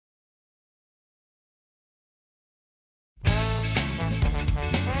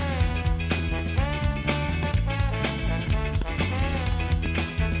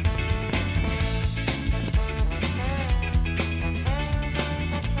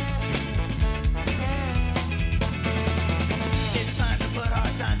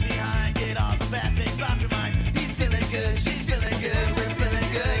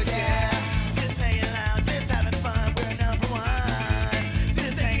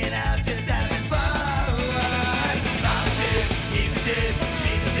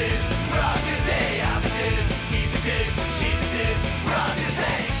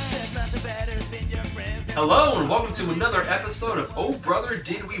Hello and welcome to another episode of Oh Brother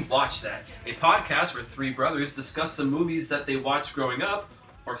Did We Watch That? A podcast where three brothers discuss some movies that they watched growing up,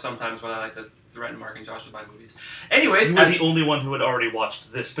 or sometimes when I like to threaten Mark and Josh with my movies. Anyways, you were the only one who had already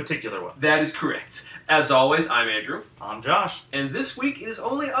watched this particular one. That is correct. As always, I'm Andrew. I'm Josh. And this week it is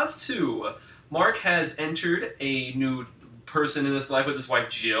only us two. Mark has entered a new person in his life with his wife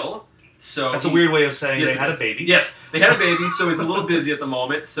Jill. So that's a weird way of saying they had a baby. Yes, they had a baby, so he's a little busy at the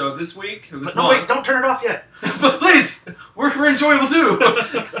moment. So this week, but no, wait, don't turn it off yet. But please, we're enjoyable too.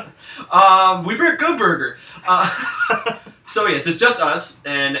 We bring Good Burger. So yes, it's just us,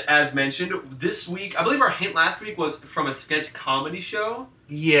 and as mentioned, this week, I believe our hint last week was from a sketch comedy show.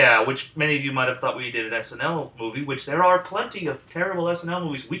 Yeah, which many of you might have thought we did an SNL movie, which there are plenty of terrible SNL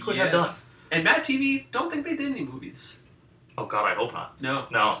movies we could have done. And Mad TV, don't think they did any movies. Oh God, I hope not. No.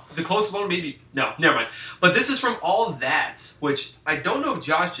 No. The closest one, maybe. No, never mind. But this is from All That, which I don't know if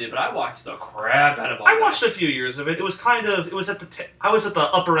Josh did, but I watched the crap out of All That. I watched a few years of it. It was I was at the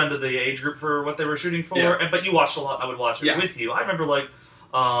upper end of the age group for what they were shooting for, but you watched a lot and I would watch it with you. I remember, what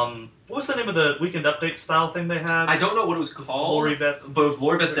was the name of the Weekend Update style thing they had? I don't know what it was called. Lori Beth. But it was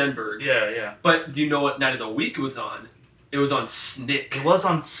Lori Beth Denberg. Yeah. But do you know what night of the week it was on? It was on Snick. It was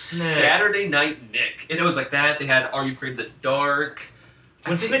on Snick. Saturday Night Nick. And it was like that. They had Are You Afraid of the Dark?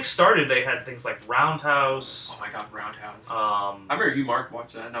 When Snick started, they had things like Roundhouse. Oh my God, Roundhouse. I remember if you, Mark,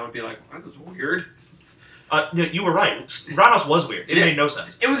 watched that, and I would be like, "That was weird." You were right. Roundhouse was weird. It made no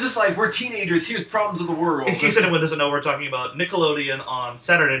sense. It was just like, we're teenagers, here's problems of the world. In case anyone doesn't know, we're talking about Nickelodeon on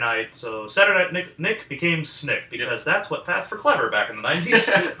Saturday night. So Saturday Night Nick became Snick, because that's what passed for clever back in the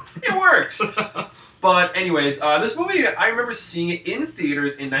 90s. It worked! But anyways, this movie, I remember seeing it in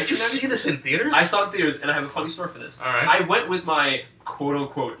theaters in 1996. Did you see this in theaters? I saw it in theaters, and I have a funny story for this. All right. I went with my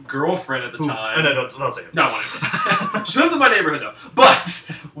quote-unquote girlfriend at the time. No, don't say it. No, I won't. She lives in my neighborhood, though.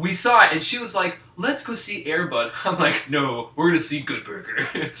 But we saw it, and she was like, let's go see Air Bud. I'm like, no, we're going to see Good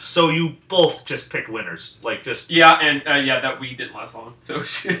Burger. So you both just picked winners? Yeah, and that we didn't last long. So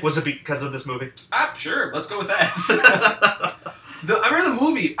was it because of this movie? Sure, let's go with that. I remember the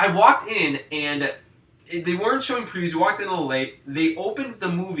movie, I walked in, and they weren't showing previews. We walked in a little late. They opened the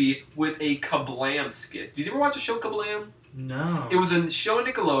movie with a Kablam skit. Did you ever watch the show Kablam? No. It was a show on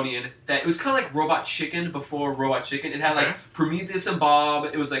Nickelodeon that it was kind of like Robot Chicken before Robot Chicken. It had like Prometheus and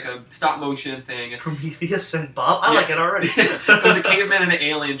Bob. It was like a stop motion thing. Prometheus and Bob? I like it already. It was a caveman and an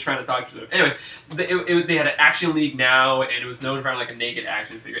alien trying to talk to them. Anyways, they had an Action League Now, and it was known for like a naked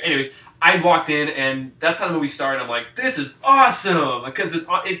action figure. Anyways, I walked in, and that's how the movie started. I'm like, this is awesome! Because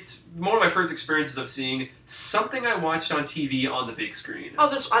it's one of my first experiences of seeing something I watched on TV on the big screen.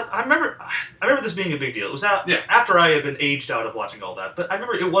 Oh, I remember this being a big deal. It was after I had been aged out of watching all that, but I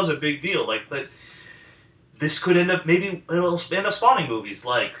remember it was a big deal. This could end up, maybe it'll end up spawning movies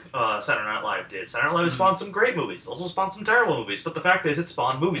like Saturday Night Live did. Saturday Night Live has spawned some great movies, also spawned some terrible movies, but the fact is it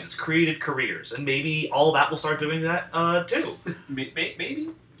spawned movies. It's created careers, and maybe all that will start doing that too. Maybe?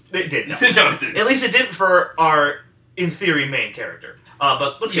 It didn't. No, it didn't. At least it didn't for our, in theory, main character.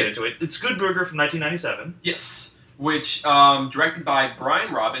 But let's get into it. It's Good Burger from 1997. Yes. Which, directed by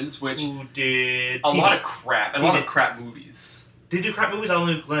Brian Robbins, who did a lot of crap, and a lot of crap movies. Did he do crap movies? I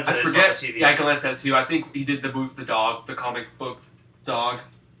only glanced at it on TV. Yeah, I glanced at it too. I think he did the comic book dog.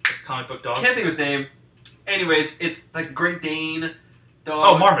 Comic book dog? Can't think of his name. Anyways, it's like Great Dane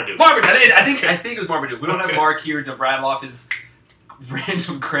dog. Oh, Marmaduke. I think it was Marmaduke. We don't have Mark here to rattle off his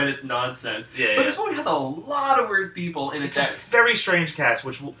random credit nonsense. But this movie has a lot of weird people in it. It's a very strange cast,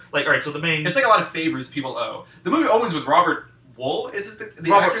 which, alright, so the main... It's like a lot of favors people owe. The movie opens with Robert Wool. Is this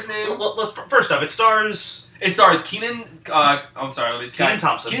the actor's name? Well, first off, it stars Kenan... Kenan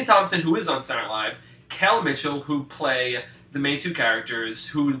Thompson. Kenan Thompson, who is on Saturday Night Live. Kel Mitchell, who play the main two characters,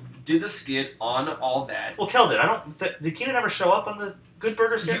 who did the skit on All That. Well, Kel did. Did Kenan ever show up on the Good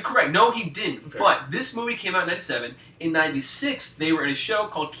Burger skit? You're correct. No, he didn't. Okay. But this movie came out in 97. In 96, they were in a show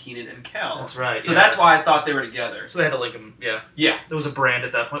called Kenan and Kel. That's right. So that's why I thought they were together. So they had to link them, yeah. Yeah. There was a brand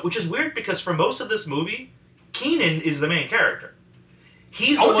at that point, which is weird because for most of this movie, Kenan is the main character.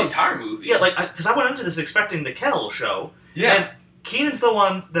 He's the entire movie. Yeah, because I went into this expecting the Kel show. Yeah. And Kenan's the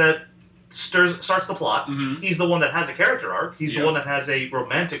one that starts the plot. Mm-hmm. He's the one that has a character arc. He's the one that has a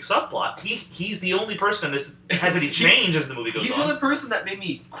romantic subplot. He's the only person in this that has any change as the movie goes on. He's the only person that made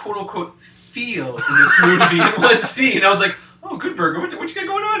me, quote-unquote, feel in this movie in one scene. I was like, oh, Good Burger, what you got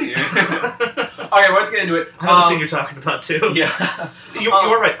going on here? Okay, let's get into it. I know the scene you're talking about, too. Yeah.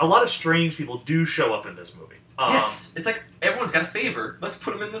 You're right. A lot of strange people do show up in this movie. Yes, it's like everyone's got a favor. Let's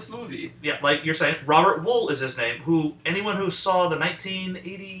put him in this movie. Yeah, like you're saying, Robert Wuhl is his name. Who anyone who saw the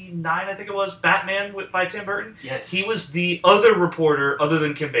 1989, I think it was, Batman by Tim Burton. Yes, he was the other reporter other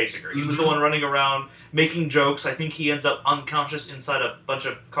than Kim Basinger. He was the one running around making jokes. I think he ends up unconscious inside a bunch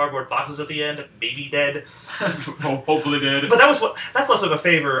of cardboard boxes at the end, maybe dead. Hopefully dead. But that's less of a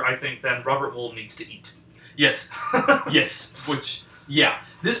favor, I think, than Robert Wuhl needs to eat. Yes, yes. Which. Yeah,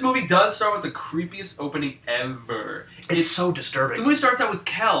 this movie does start with the creepiest opening ever. It's so disturbing. The movie starts out with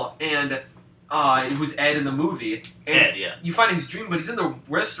Kel, and it was Ed in the movie. And Ed, yeah. You find his dream, but he's in the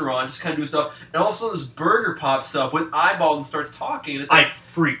restaurant just kind of doing stuff, and all of a sudden this burger pops up with eyeballs and starts talking. And it's like, I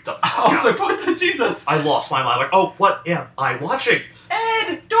freaked the fuck out. I was like, what the Jesus? I lost my mind. Like, oh, what am I watching?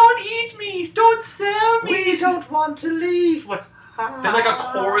 Ed, don't eat me! Don't sell me! We don't want to leave. What? Then like a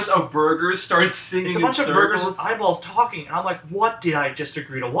chorus of burgers starts singing. It's a bunch in of circles. burgers with eyeballs talking, and I'm like, what did I just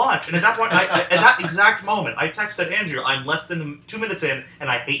agree to watch? And at that point, at that exact moment, I texted Andrew, I'm less than 2 minutes in,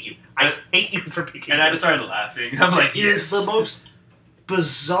 and I hate you. I hate you for picking. And I just started laughing. I'm like, it is the most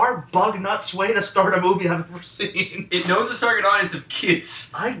bizarre bug nuts way to start a movie I've ever seen. It knows the target audience of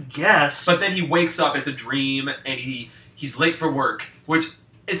kids, I guess. but then he wakes up. It's a dream, and he's late for work, which.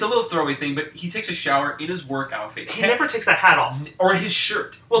 It's a little throwaway thing, but he takes a shower in his work outfit. He never takes that hat off. Or his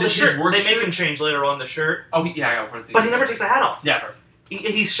shirt. Well, the shirt, they make shirt. him change later on the shirt. Oh, yeah, I got it. But he never takes the hat off. Never.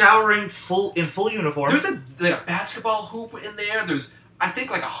 He's showering in full uniform. There's a basketball hoop in there. There's, I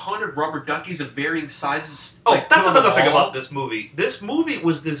think, like 100 rubber duckies of varying sizes. Oh, like, that's another thing about this movie. This movie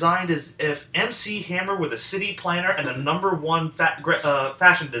was designed as if MC Hammer were the city planner and the #1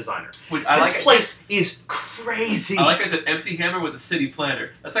 fashion designer. This place is crazy. I said, MC Hammer with a city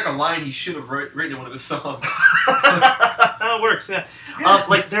planner. That's like a line he should have written in one of his songs. It works, yeah.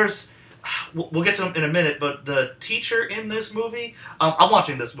 There's... We'll get to him in a minute, but the teacher in this movie, I'm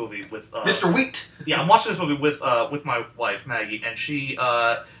watching this movie with Mr. Wheat. Yeah, I'm watching this movie with my wife Maggie, and she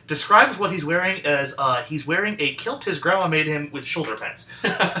describes what he's wearing as he's wearing a kilt his grandma made him with shoulder pads,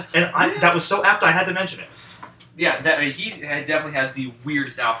 and that was so apt I had to mention it. Yeah, he definitely has the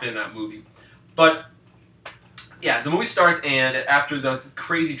weirdest outfit in that movie, but yeah, the movie starts, and after the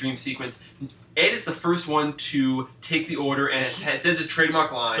crazy dream sequence. Ed is the first one to take the order, and it says his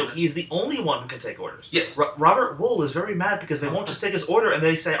trademark line. No, he's the only one who can take orders. Yes. Robert Wuhl is very mad because they won't just take his order, and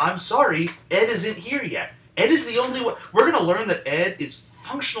they say, I'm sorry, Ed isn't here yet. Ed is the only one. We're going to learn that Ed is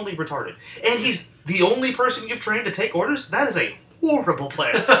functionally retarded, and he's the only person you've trained to take orders? That is a horrible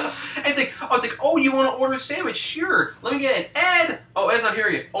plan. And it's like, oh, you want to order a sandwich? Sure. Let me get it. Ed! Oh, Ed's not here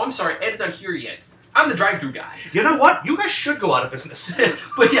yet. Oh, I'm sorry, Ed's not here yet. I'm the drive-thru guy. You know what? You guys should go out of business.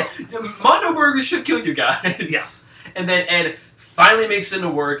 But yeah, Mondo Burgers should kill you guys. Yeah. And then Ed finally makes it into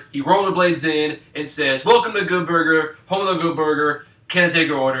work. He rollerblades in and says, "Welcome to Good Burger, home of the Good Burger. Can I take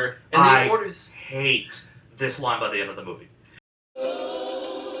your order?" And then he orders. I hate this line by the end of the movie.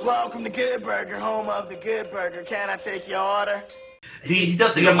 Welcome to Good Burger, home of the Good Burger. Can I take your order? He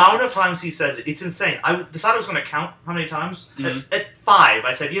does it the amount of times he says it, it's insane. I decided I was going to count how many times. Mm-hmm. At 5,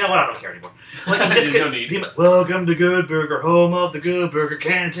 I said, you know what, I don't care anymore. Like, he just no need. Welcome to Good Burger, home of the Good Burger,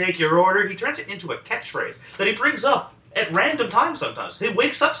 can I take your order? He turns it into a catchphrase that he brings up at random times sometimes. He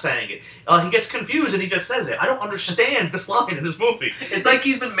wakes up saying it. He gets confused and he just says it. I don't understand this line in this movie. It's like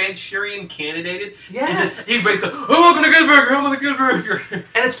he's been Manchurian candidated. Yes. He wakes up, "Oh, welcome to Good Burger, home of the Good Burger." And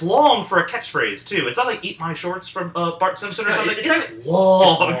it's long for a catchphrase, too. It's not like Eat My Shorts from Bart Simpson or something. It's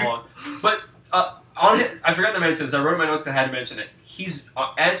long. It's long. But I forgot to mention this. I wrote in my notes because I had to mention it.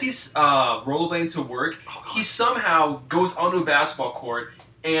 As he's rollerblading to work, he somehow goes onto a basketball court.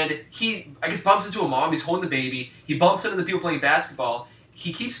 And he, I guess, bumps into a mom. He's holding the baby. He bumps into the people playing basketball.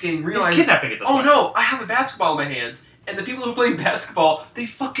 He keeps getting realized. He's kidnapping at this point. No, I have a basketball in my hands. And the people who play basketball, they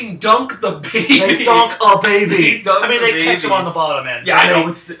fucking dunk the baby. They dunk a baby. They catch him on the bottom end. Yeah, I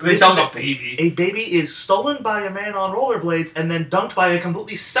know. They dunk a baby. A baby is stolen by a man on rollerblades and then dunked by a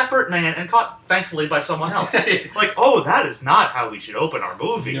completely separate man and caught, thankfulully, by someone else. Like, oh, that is not how we should open our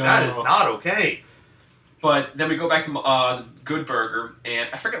movie. No. That is not okay. But then we go back to the Good Burger, and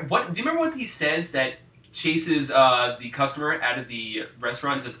I forget what. Do you remember what he says that chases the customer out of the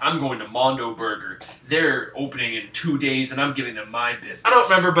restaurant? He says, "I'm going to Mondo Burger. They're opening in 2 days, and I'm giving them my business." I don't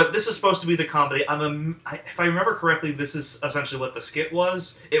remember, but this is supposed to be the comedy. If I remember correctly, this is essentially what the skit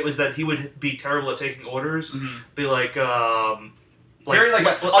was. It was that he would be terrible at taking orders. Mm-hmm. Be like.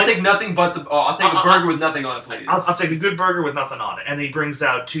 I'll take nothing but the. I'll take a burger with nothing on it, please. I'll take a good burger with nothing on it, and he brings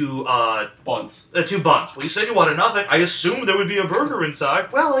out two buns. 2 buns. Well, you said you wanted nothing. I assumed there would be a burger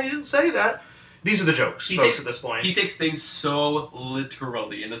inside. Well, I didn't say that. These are the jokes, folks. At this point, he takes things so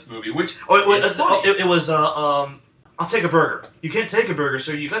literally in this movie, which it was I'll take a burger. You can't take a burger,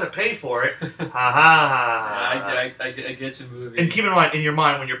 so you gotta pay for it. Ha ha. I get your movie. And keep in mind, in your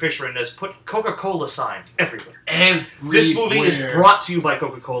mind, when you're picturing this, put Coca-Cola signs everywhere. Everywhere. This movie is brought to you by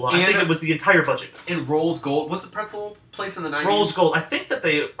Coca-Cola. I think it was the entire budget. And Rolls Gold. What's the pretzel place in the 90s? Rolls Gold. I think that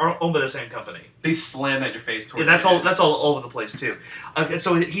they are owned by the same company. They slam that in your face. Yeah, that's all over the place too.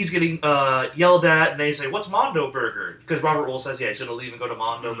 So he's getting yelled at, and they say, "What's Mondo Burger?" Because Robert Roll says, "Yeah, he's gonna leave and go to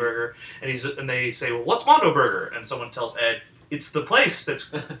Mondo Burger," and they say, "Well, what's Mondo Burger?" And someone tells Ed, "It's the place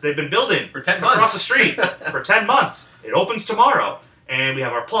they've been building for 10 months across the street for 10 months. It opens tomorrow." And we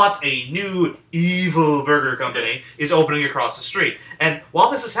have our plot: a new evil burger company is opening across the street. And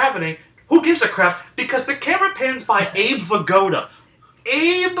while this is happening, who gives a crap? Because the camera pans by Abe Vigoda.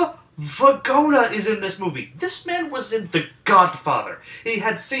 Abe Vigoda is in this movie. This man was in The Godfather.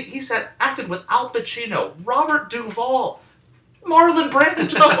 He's had acted with Al Pacino, Robert Duvall, Marlon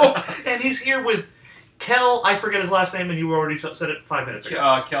Brando, and he's here with Kel. I forget his last name, and you already said it 5 minutes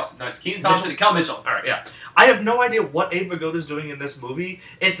ago. It's Keaton Thompson and Kel Mitchell. All right, yeah. I have no idea what Abe Vigoda is doing in this movie.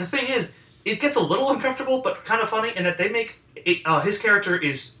 And the thing is, it gets a little uncomfortable, but kind of funny in that they make his character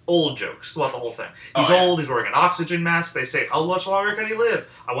is old jokes throughout the whole thing. He's old. He's wearing an oxygen mask. They say, "How much longer can he live?"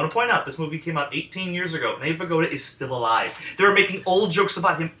 I want to point out this movie came out 18 years ago, and Abe Vigoda is still alive. They were making old jokes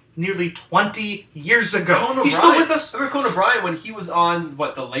about him nearly 20 years ago. He's still with us. Remember Conan O'Brien when he was on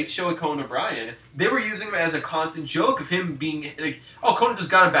the Late Show with Conan O'Brien? They were using him as a constant joke of him being like, "Oh, Conan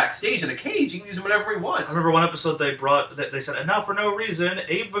just got him backstage in a cage. He can use him whenever he wants." I remember one episode they said, "And now for no reason,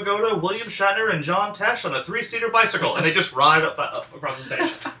 Abe Vigoda, William Shatner, and John Tesh on a 3-seater bicycle," and they just ride up across the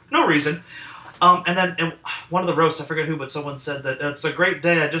stage. No reason. And then one of the roasts, I forget who, but someone said that it's a great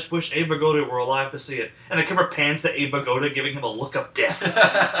day. I just wish Abe Vigoda were alive to see it. And the camera pans to Abe Vigoda, giving him a look of death.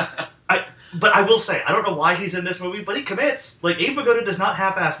 But I will say, I don't know why he's in this movie, but he commits. Like, Abe Vigoda does not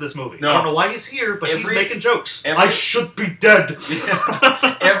half-ass this movie. No. I don't know why he's here, but he's making jokes. I should be dead.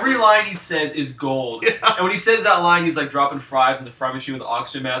 Every line he says is gold. Yeah. And when he says that line, he's like dropping fries in the fry machine with the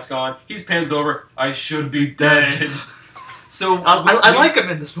oxygen mask on. He pans over, "I should be dead." So I like him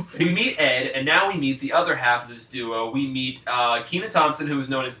in this movie. We meet Ed, and now we meet the other half of this duo. We meet Kenan Thompson, who is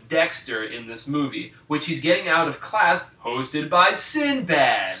known as Dexter in this movie, which he's getting out of class, hosted by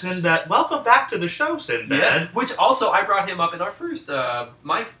Sinbad. Sinbad, welcome back to the show, Sinbad. Yeah, which also I brought him up in our first the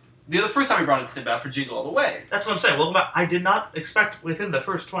first time we brought in Sinbad for Jingle All the Way. That's what I'm saying. Well, I did not expect within the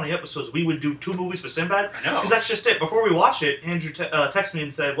first 20 episodes we would do 2 movies with Sinbad. I know. Because that's just it. Before we watched it, Andrew texted me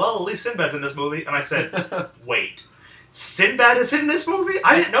and said, "Well, at least Sinbad's in this movie." And I said, "Wait. Sinbad is in this movie?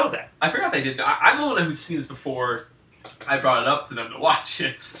 I didn't know that." I forgot they did. I'm the one who's seen this before. I brought it up to them to watch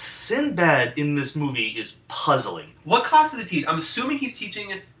it. Sinbad in this movie is puzzling. What class does he teach? I'm assuming he's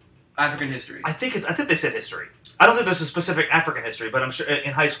teaching African history. I think they said history. I don't think there's a specific African history, but I'm sure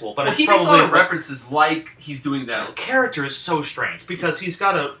in high school. But he makes a lot of references like he's doing that. His character is so strange because he's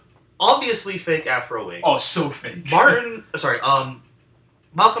got a obviously fake afro wig. Oh, so fake.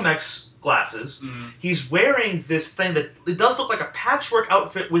 Malcolm X glasses. He's wearing this thing that it does look like a patchwork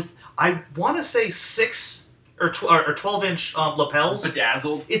outfit with, I want to say, 6 or 12-inch lapels.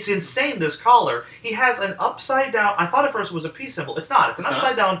 Bedazzled. It's insane, this collar. He has an upside down, I thought at first it was a peace symbol. It's not. It's an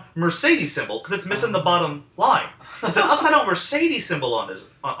upside down Mercedes symbol because it's missing the bottom line. It's an upside down Mercedes symbol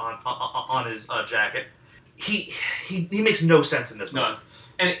on his jacket. He makes no sense in this movie. None.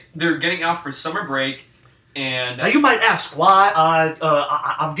 And they're getting out for summer break. And now you might ask why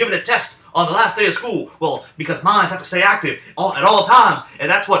I'm giving a test on the last day of school. Well, because minds have to stay active at all times,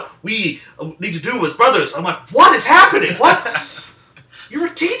 and that's what we need to do as brothers. I'm like, what is happening? What? You're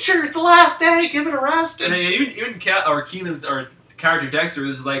a teacher. It's the last day. Give it a rest. And even Keenan's character Dexter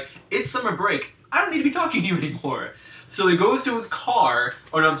is like, "It's summer break. I don't need to be talking to you anymore." So he goes to his car,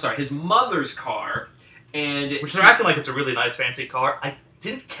 his mother's car, and which they're acting like it's a really nice, fancy car. I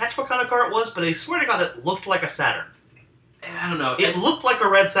didn't catch what kind of car it was, but I swear to God, it looked like a Saturn. I don't know. It looked like a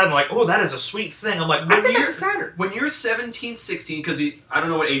red Saturn. Like, oh, that is a sweet thing. I'm like, I think it's a Saturn. When you're 17, 16, because I don't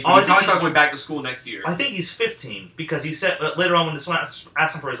know what age, but he talks about going back to school next year. I think he's 15, because he said, later on when this one asked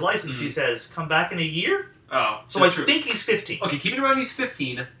him for his license, he says, "Come back in a year?" Oh, so I think he's 15. Okay, keep in mind he's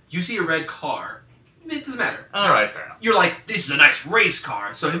 15. You see a red car. It doesn't matter. All right, fair enough. You're like, this is a nice race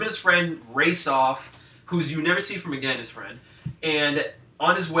car. So him and his friend race off, who's you never see from again, his friend, and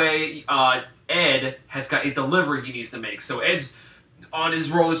on his way, Ed has got a delivery he needs to make. So Ed's on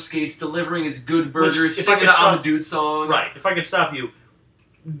his roller skates delivering his Good Burger, singing the I'm a Dude song. Right. If I could stop you,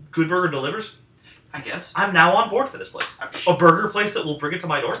 Good Burger delivers? I guess. I'm now on board for this place. A burger place that will bring it to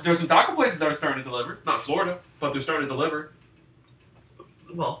my door? There's some taco places that are starting to deliver. Not in Florida, but they're starting to deliver.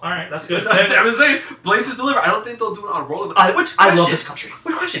 Well, all right, that's good. I'm saying, Blazers Deliver. I don't think they'll do it on a roller. I love this country.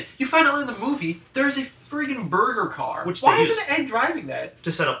 Quick question. You find out in the movie, there's a friggin' burger car. Why isn't Ed driving that?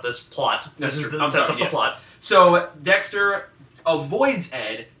 To set up this plot. This sets up the plot. So, Dexter avoids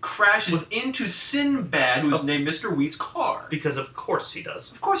Ed, crashes into Sinbad, who's named Mr. Wheat's car. Because of course he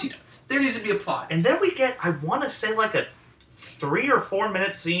does. Of course he does. There needs to be a plot. And then we get, I want to say, like a 3 or 4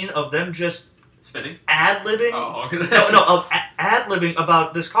 minute scene of them just spinning, ad-libbing. Oh, okay. of ad-libbing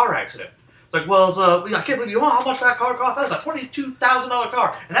about this car accident. It's like, well, I can't believe you know how much that car cost. That's a $22,000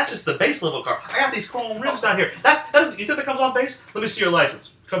 car, and that's just the base level car. I got these chrome rims down here. That's you think that comes on base? Let me see your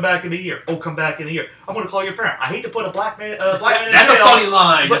license. Come back in a year. Oh, come back in a year. I'm going to call your parent. I hate to put a black man in jail. That's a funny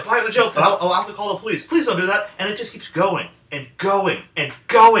line. But black man in jail. But I'll have to call the police. Please don't do that. And it just keeps going and going and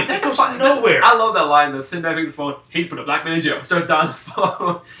going. That goes nowhere. I love that line though. Sinbad picks the phone. Hate to put a black man in jail. Starts down the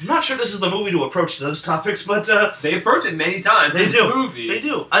phone. I'm not sure this is the movie to approach those topics, but they approach it many times. They in do. This movie. They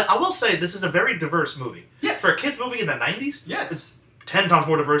do. I will say this is a very diverse movie. Yes. For a kids movie in the 90s. Yes. It's 10 times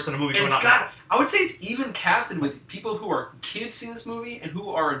more diverse than a movie coming out now. I would say it's even casted with people who are kids seeing this movie and who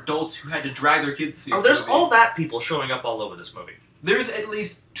are adults who had to drag their kids to see this there's movie. all that people showing up all over this movie. There's at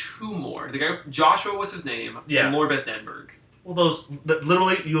least 2 more. The guy Joshua, what's his name? Yeah. And Laura Beth Denberg. Well,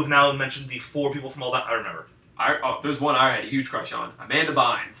 literally, you have now mentioned the 4 people from all that. I remember. There's one I had a huge crush on. Amanda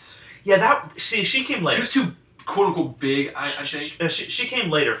Bynes. Yeah, she came later. She was too quote unquote big, I think. She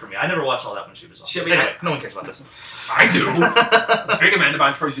came later for me. I never watched all that when she was on. Anyway, no one cares about this. I do. Big Amanda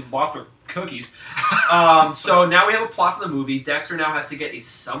Bynes first. You lost her cookies. So now we have a plot for the movie. Dexter now has to get a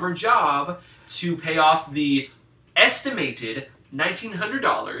summer job to pay off the estimated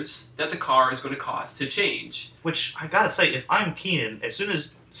 $1,900 that the car is going to cost to change. Which, I gotta say, if I'm Keenan, as soon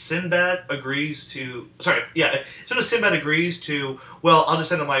as Sinbad agrees to... as soon as Sinbad agrees to, well, I'll just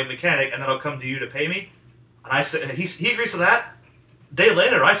send to my mechanic and then I'll come to you to pay me, and I say, he agrees to that, a day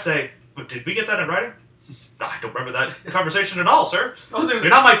later I say, but did we get that in writing? I don't remember that conversation at all, sir. You're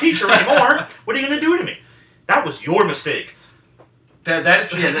not my teacher anymore. What are you going to do to me? That was your mistake. That is,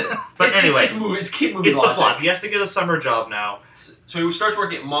 but anyway, it's kid movie. It's logic. The plot. He has to get a summer job now. So he starts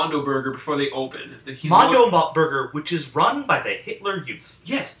working at Mondo Burger before they open. Mondo Burger, which is run by the Hitler Youth.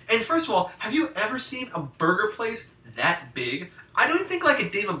 Yes, and first of all, have you ever seen a burger place that big? I don't think like a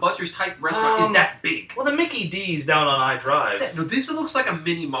Dave & Buster's type restaurant is that big. Well, the Mickey D's down on I Drive. No, this looks like a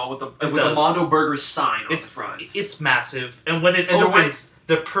mini mall with a Mondo Burger sign on the front. It's massive, and when it opens,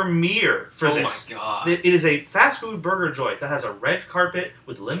 the premiere for this. Oh my god! It is a fast food burger joint that has a red carpet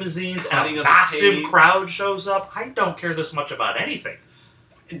with limousines, and a of massive crowd shows up. I don't care this much about anything.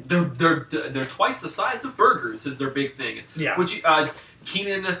 They're twice the size of burgers is their big thing. Yeah. Which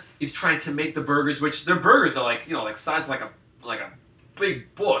Keenan is trying to make the burgers, which their burgers are like size like a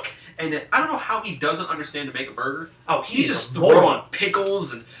big book, and I don't know how he doesn't understand to make a burger. Oh, he's just throwing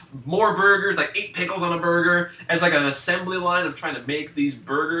pickles and more burgers, like 8 pickles on a burger, as like an assembly line of trying to make these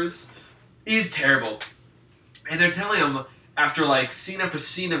burgers. He's terrible, and they're telling him after like scene after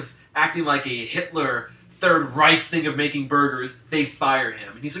scene of acting like a Hitler Third Reich thing of making burgers, they fire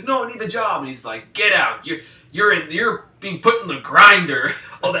him, and he's like, "No, I need the job," and he's like, "Get out! You're being put in the grinder."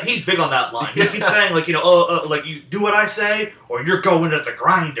 Oh, he's big on that line. He keeps saying, like, like, you do what I say, or you're going to the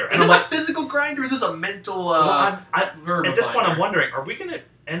grinder. And is this a physical grinder, or is this a mental, at this point, I'm wondering, are we going to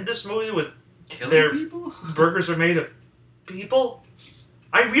end this movie with killing people? Burgers are made of people?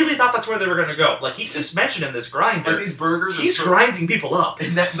 I really thought that's where they were going to go. Like, he keeps mentioning this grinder. Like, these burgers he's grinding people up.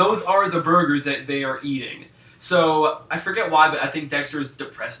 And those are the burgers that they are eating. So, I forget why, but I think Dexter is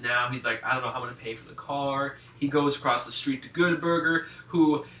depressed now. He's like, I don't know how I'm going to pay for the car. He goes across the street to Good Burger,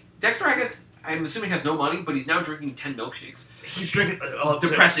 who... Dexter, I guess, I'm assuming has no money, but he's now drinking 10 milkshakes. He's drinking...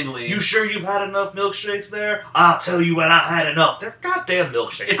 depressingly. You sure you've had enough milkshakes there? I'll tell you when I had enough. They're goddamn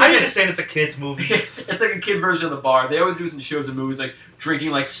milkshakes. I understand it's a kid's movie. It's like a kid version of the bar. They always do this in shows and movies, like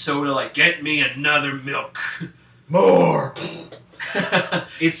drinking like soda, like, get me another milk. More!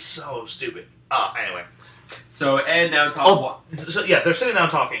 It's so stupid. Anyway. So Ed now talks. So yeah, they're sitting down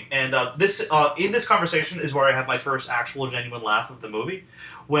talking, and in this conversation is where I have my first actual genuine laugh of the movie,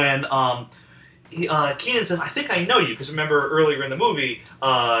 when Keenan says, "I think I know you," because remember earlier in the movie,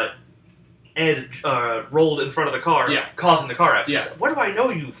 Ed rolled in front of the car, causing the car accident. Yeah. Where do I know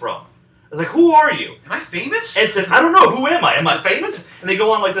you from? I was like, "Who are you?" Am I famous? Ed said, "I don't know. Who am I? Am I famous?" And they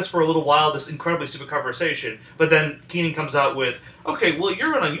go on like this for a little while, this incredibly stupid conversation. But then Keenan comes out with, "Okay, well,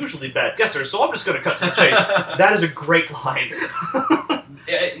 you're an unusually bad guesser, so I'm just going to cut to the chase." That is a great line.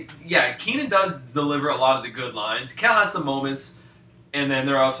 Yeah, Keenan does deliver a lot of the good lines. Kel has some moments, and then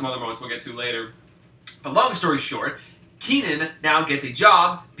there are some other moments we'll get to later. But long story short, Keenan now gets a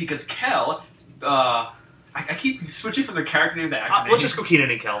job because Kel, I keep switching from the character name to the actor name. Let's just go Kenan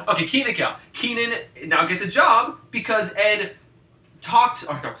and Kel. Okay, Kenan and Kel. Kenan now gets a job because Ed talked.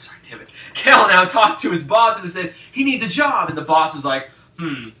 Oh no, sorry, damn it. Kel now talked to his boss and said he needs a job, and the boss is like,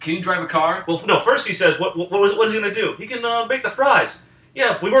 can you drive a car? Well, no. First he says, what is he gonna do? He can bake the fries.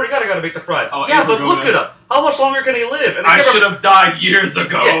 Yeah, we've already got a guy to bake the fries. Oh, yeah, Abe but look Vigoda. at him. How much longer can he live? And I should have died years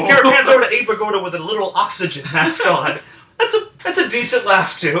ago. Yeah, Garrett pans over to Abe Vigoda with a little oxygen mask on. That's a decent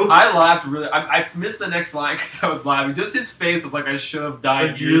laugh too. I laughed really. I missed the next line because I was laughing. Just his face was like I should have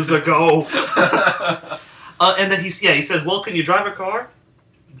died years ago. And then he said, "Well, can you drive a car?"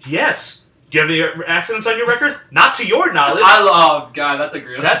 Yes. Do you have any accidents on your record? Not to your knowledge. Oh God, that's a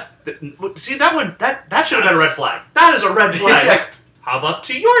great. See that one? That should have been a red flag. That is a red flag. Yeah. How about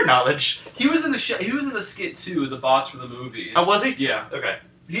to your knowledge? He was in the he was in the skit too, the boss for the movie. Oh, was he? Yeah. Okay.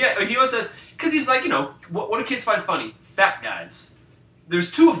 Yeah, he always says because he's like, what do kids find funny? Fat guys.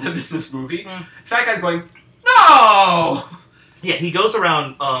 There's two of them in this movie. Fat guys going, no. Yeah, he goes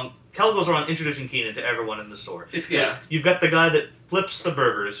around. Kel goes around introducing Kenan to everyone in the store. You've got the guy that flips the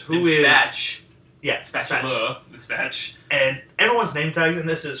burgers, who is Spatch. Yeah, Spatch. And everyone's name tag in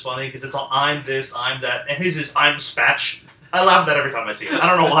this is funny because it's all I'm this, I'm that, and his is I'm Spatch. I laugh at that every time I see it. I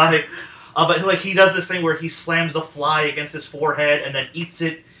don't know why. But he does this thing where he slams a fly against his forehead and then eats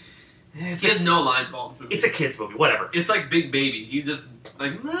it. He has no lines at all in this movie. It's a kid's movie, whatever. It's like Big Baby. He just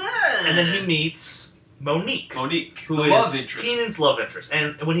like. And then he meets Monique, who is love interest. Kenan's love interest.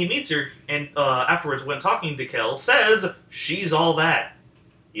 And when he meets her, and afterwards, when talking to Kel, says she's all that.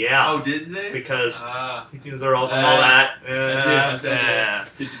 Yeah. Oh, did they? Because they're all from all that. That's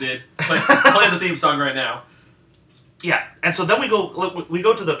what you did. Play the theme song right now. Yeah, and so then we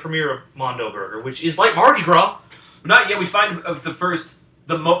go to the premiere of Mondo Burger, which is like Mardi Gras. Not yet. We find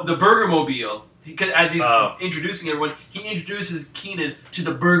the Burger Mobile. Because as he's introducing everyone, he introduces Kenan to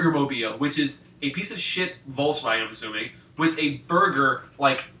the Burger Mobile, which is a piece of shit Volkswagen, I'm assuming, with a burger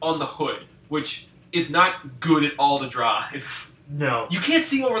like on the hood, which is not good at all to drive. No. You can't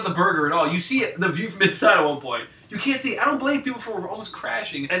see over the burger at all. You see the view from inside at one point. You can't see. I don't blame people for almost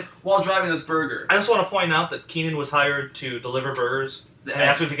crashing while driving this burger. I also want to point out that Kenan was hired to deliver burgers and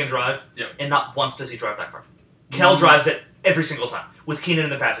ask if he can drive. Yeah. And not once does he drive that car. Kel drives it every single time with Kenan in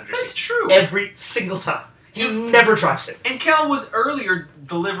the passenger seat. That's true. Every single time. He never drives it. And Kel was earlier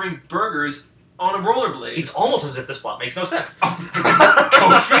delivering burgers on a rollerblade. It's almost as if this plot makes no sense.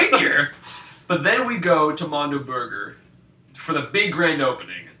 Go figure. But then we go to Mondo Burger for the big grand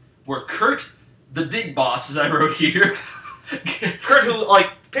opening, where Kurt, the dig boss, as I wrote here. Kurt, who,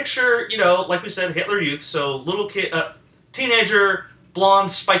 picture, like we said, Hitler Youth, so little kid, teenager,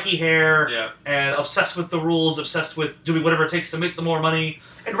 blonde, spiky hair, and obsessed with the rules, obsessed with doing whatever it takes to make the more money.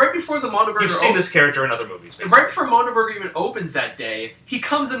 And right before the Mondo Burger... You've seen this character in other movies, basically. Right before Mondo Burger even opens that day, he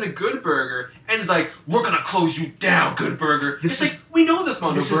comes into Good Burger and is like, we're gonna close you down, Good Burger. We know this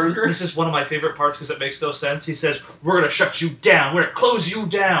Mondo Burger. This is one of my favorite parts because it makes no sense. He says, we're gonna shut you down, we're gonna close you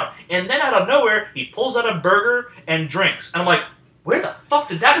down. And then out of nowhere, he pulls out a burger and drinks. And I'm like, where the fuck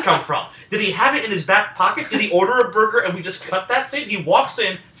did that come from? Did he have it in his back pocket? Did he order a burger and we just cut that scene? He walks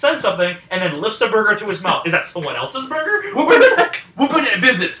in, says something, and then lifts a burger to his mouth. Is that someone else's burger? We'll put it in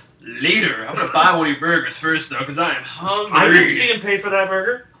business later. I'm gonna buy one of your burgers first, though, because I am hungry. I didn't see him pay for that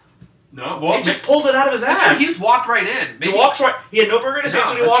burger. No, well, he just pulled it out of his ass. He just walked right in. Maybe. He walks right. He had no burger in his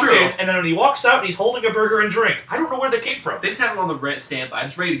hands when he walked in, and then when he walks out, he's holding a burger and drink. I don't know where they came from. They just have it on the red stamp. I'm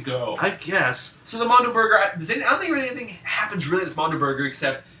just ready to go. I guess. So the Mondo Burger, I don't think really anything happens really at this Mondo Burger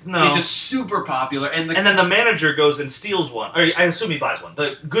except it's just super popular. And then the manager goes and steals one. Or I assume he buys one.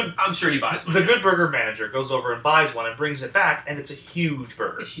 I'm sure he buys one. The Good Burger manager goes over and buys one and brings it back, and it's a huge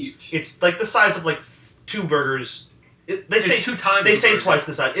burger. It's huge. It's like the size of 2 burgers. They say 2 times. They say twice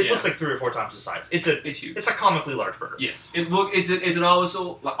the size. It looks like 3 or 4 times the size. It's huge. It's a comically large burger. Yes. It's an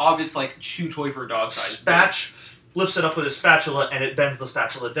obvious like chew toy for a dog size. Spatch lifts it up with his spatula and it bends the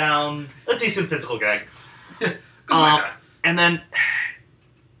spatula down. A decent physical gag. And then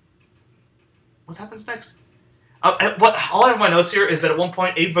what happens next? All I have in my notes here is that at one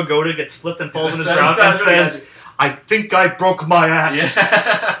point Abe Vigoda gets flipped and falls on his ground and says, "I think I broke my ass."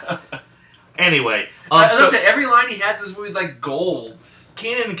 Yeah. Anyway. Every line he has in this movie is like gold.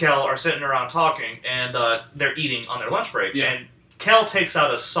 Kenan and Kel are sitting around talking, and they're eating on their lunch break. Yeah. And Kel takes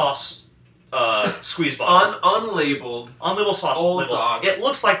out a sauce squeeze bottle. Unlabeled sauce. Old sauce. It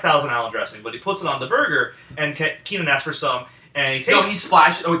looks like Thousand Island dressing, but he puts it on the burger, and Kenan asks for some, and he tastes... No, he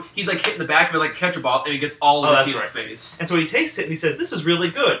splashes... Oh, he's like hitting the back of it like a ketchup ball, and he gets all over Kenan's face. And so he tastes it, and he says, "This is really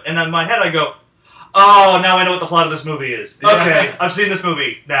good." And in my head I go, oh, now I know what the plot of this movie is. Okay, I've seen this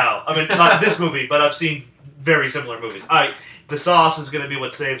movie now. I mean, not this movie, but I've seen very similar movies. the sauce is going to be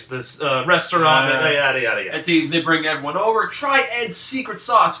what saves this restaurant, yada, yada, yada. And see, they bring everyone over. Try Ed's secret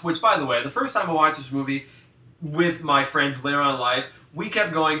sauce, which, by the way, the first time I watched this movie with my friends later on in life, we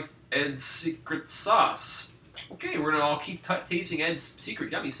kept going, Ed's secret sauce. Okay, we're going to all keep tasting Ed's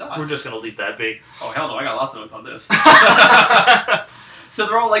secret yummy sauce. We're just going to leave that be. Oh, hell no, I got lots of notes on this. So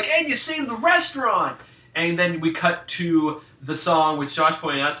they're all like, Ed, you saved the restaurant! And then we cut to the song, which Josh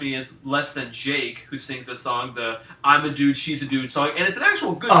pointed out to me is Less Than Jake, who sings a song, the I'm a Dude, She's a Dude song, and it's an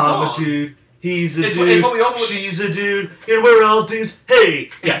actual good song. I'm a dude, he's a it's dude, what we open with. She's a dude, and we're all dudes,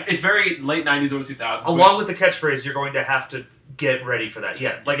 hey! It's very late 90s, early 2000s. Along with the catchphrase, you're going to have to get ready for that.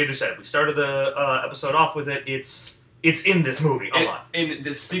 Yeah, like I just said, we started the episode off with it, it's in this movie a lot. And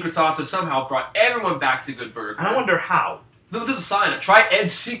the secret sauce has somehow brought everyone back to Good Burger. And I wonder how. There's a sign. Try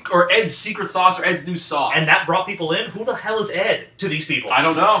Ed's secret sauce or Ed's new sauce. And that brought people in? Who the hell is Ed to these people? I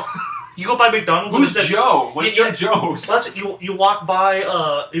don't know. You go by McDonald's Who's and it says... Joe? What are Joe's? You walk by,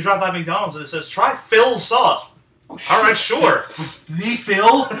 you drive by McDonald's and it says, try Phil's sauce. Oh, shit. Alright, sure. The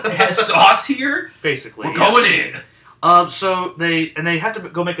Phil has sauce here? Basically. We're going in. So they have to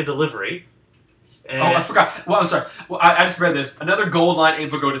go make a delivery. Oh, I forgot. Well, I'm sorry. Well, I just read this. Another gold line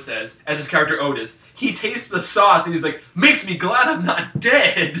Abe Vigoda says, as his character Otis, he tastes the sauce and he's like, makes me glad I'm not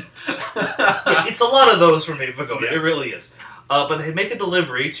dead. Yeah, it's a lot of those from Abe Vigoda. Yeah. It really is. But they make a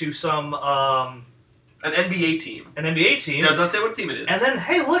delivery to some... An NBA team. An NBA team. Does not say what team it is. And then,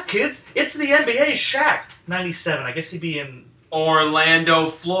 hey, look, kids, it's the NBA Shaq. 97. I guess he'd be in... Orlando,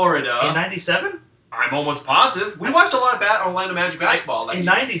 Florida. In 97? I'm almost positive. We watched a lot of Orlando Magic basketball. In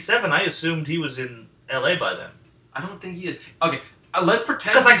 97, I assumed he was in LA by then. I don't think he is. Okay, let's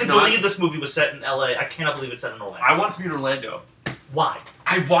pretend because I can believe this movie was set in LA. I cannot believe it's set in Orlando. I want it to be in Orlando. Why?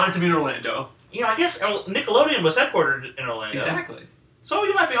 I want it to be in Orlando. You know, I guess Nickelodeon was headquartered in Orlando. Exactly. So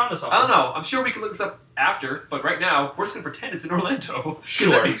you might be onto something. I don't know. I'm sure we can look this up after, but right now, we're just going to pretend it's in Orlando. Sure.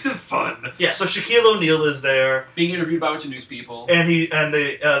 That makes it fun. Yeah, so Shaquille O'Neal is there. Being interviewed by a bunch of news people.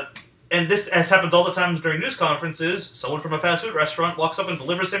 And this, as happens all the time during news conferences, someone from a fast food restaurant walks up and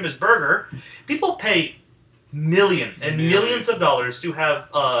delivers him his burger. People pay millions and millions of dollars to have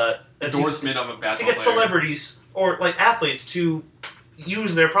endorsement of a basketball to get player. Celebrities or like athletes to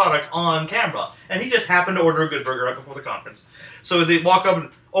use their product on camera. And he just happened to order a Good Burger right before the conference. So they walk up and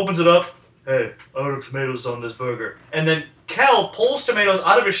opens it up. Hey, I ordered tomatoes on this burger. And then Kel pulls tomatoes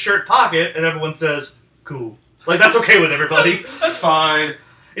out of his shirt pocket, and everyone says, cool. Like, that's okay with everybody. That's fine.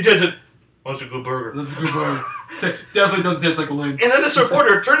 It doesn't. That's a good burger. That's a good burger. Definitely doesn't taste like a lynch. And then this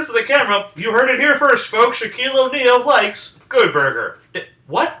reporter turns to the camera. You heard it here first, folks. Shaquille O'Neal likes Good Burger.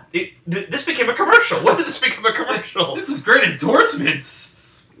 What? This became a commercial. When did this become a commercial? This is great endorsements.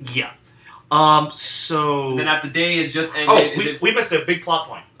 Yeah. So... Then after the day is just ended. Oh, we missed a big plot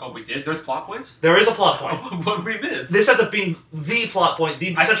point. Oh, we did? There's plot points? There is a plot point. What did we miss? This ends up being the plot point,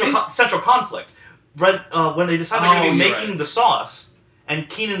 the central conflict. When they decide they're going to be making the sauce, and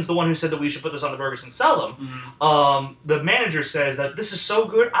Keenan's the one who said that we should put this on the burgers and sell them, the manager says that this is so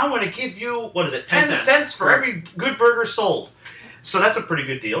good, I want to give you, 10 cents for every good burger sold. So that's a pretty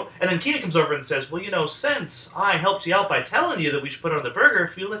good deal. And then Keenan comes over and says, well, since I helped you out by telling you that we should put it on the burger,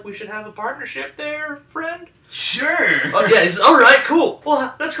 feel like we should have a partnership there, friend? Sure. Oh, yeah, all right, cool.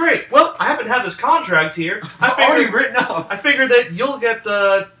 Well, that's great. Well, I happen to have this contract here. Already written up. I figure that you'll get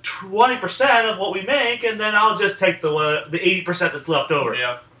 20% of what we make, and then I'll just take the 80% that's left over.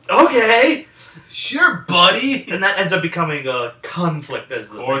 Yeah. Okay. Sure, buddy. And that ends up becoming a conflict as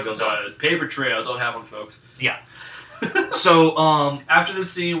the thing goes on. Paper trail. Don't have one, folks. Yeah. So, after the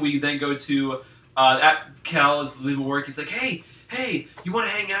scene, we then go to Cal is leaving work. He's like, hey, you want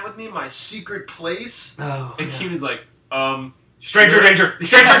to hang out with me in my secret place? Oh, and Keenan's like, stranger sure. danger!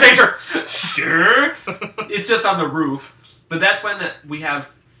 Stranger danger! Sure. It's just on the roof. But that's when we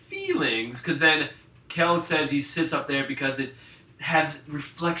have feelings, because then Kel says he sits up there because it has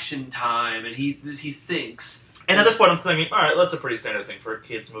reflection time, and he thinks. And at this point, I'm thinking, all right, that's a pretty standard thing for a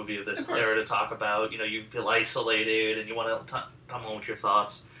kids' movie of this era to talk about. You feel isolated, and you want to come home with your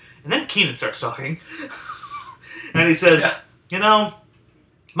thoughts. And then Keenan starts talking, and he says,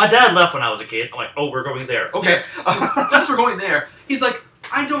 my dad left when I was a kid. I'm like, oh, we're going there. Okay. Yeah. As we're going there, he's like,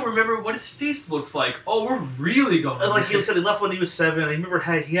 I don't remember what his face looks like. Oh, we're really going there. Like he said, he left when he was 7. I remember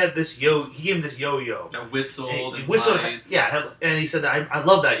he had this he gave him this yo-yo. That whistled and whistled. lights. Yeah, and he said, I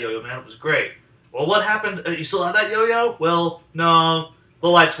love that yo-yo, man. It was great. Well, what happened? You still have that yo-yo? Well, no. The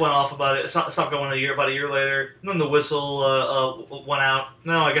lights went off about it. It stopped going about a year later. And then the whistle went out.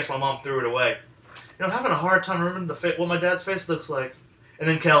 No, I guess my mom threw it away. Having a hard time remembering what my dad's face looks like. And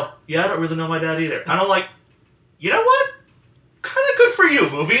then Kel, I don't really know my dad either. And I'm like, you know what? Kind of good for you,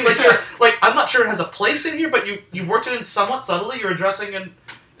 movie. Like, you're, like, I'm not sure it has a place in here, but you worked it in somewhat subtly. You're addressing an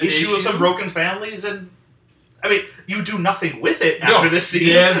issue of some broken families, and I mean, you do nothing with it after this scene.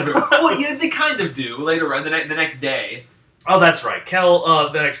 Yeah, well, yeah, they kind of do later on the next day. Oh, that's right.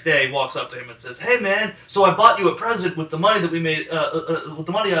 Kel, the next day, walks up to him and says, "Hey, man, so I bought you a present with the money that we made, with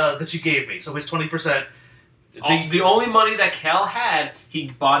the money that you gave me. So his 20%. The only money that Kel had, he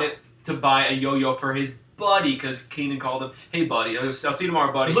bought it to buy a yo-yo for his buddy, because Keenan called him, "Hey, buddy, I'll see you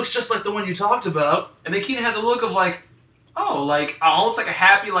tomorrow, buddy." It looks just like the one you talked about. And then Keenan has a look of like, oh, like, almost like a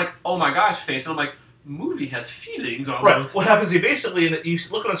happy, like, oh my gosh face. And I'm like, movie has feelings almost. Right. What happens, he basically, and you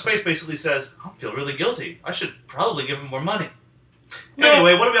look on his face, basically says, I feel really guilty. I should probably give him more money. No.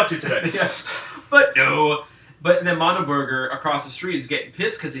 Anyway, what are we up to today? Yeah. But no. But then Mondo Burger across the street is getting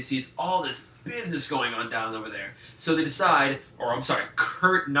pissed because he sees all this business going on down over there. So they decide, or I'm sorry,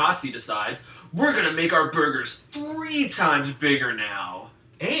 Kurt Nazi decides, we're going to make our burgers 3 times bigger now.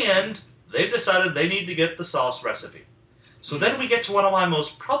 And they've decided they need to get the sauce recipe. So then we get to one of my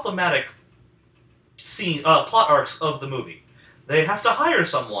most problematic plot arcs of the movie. They have to hire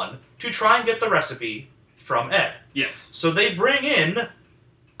someone to try and get the recipe from Ed. Yes. So they bring in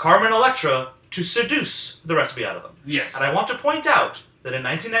Carmen Electra to seduce the recipe out of them. Yes. And I want to point out that in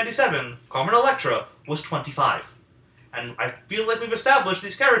 1997, Carmen Electra was 25. And I feel like we've established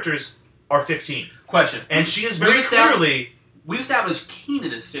these characters are 15. Question. And she is very clearly... We've established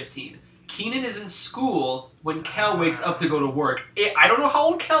Keenan is 15. Keenan is in school when Kel wakes up to go to work. I don't know how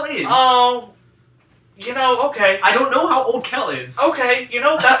old Kel is. Oh... You know, okay. I don't know how old Kel is. Okay, you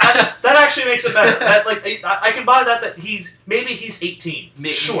know, that actually makes it better. That, like, I can buy that maybe he's 18.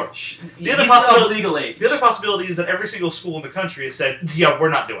 Maybe. Sure. The other possibility, legal age. The other possibility is that every single school in the country has said, yeah, we're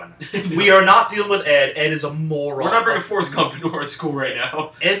not doing that. We are not dealing with Ed. Ed is a moron. We're not bringing Forrest Gump into our school right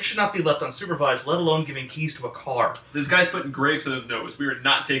now. Ed should not be left unsupervised, let alone giving keys to a car. This guy's putting grapes on his nose. We are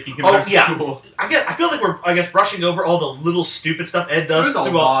not taking him out of school. I feel like we're, brushing over all the little stupid stuff Ed does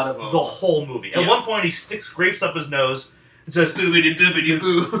throughout the whole movie. At one point, he sticks grapes up his nose and says, boobity boobity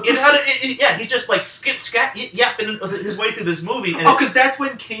boo. He just like yapping his way through this movie. And because that's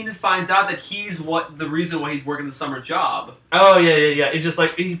when Kanan finds out that he's the reason why he's working the summer job. Oh, yeah. It just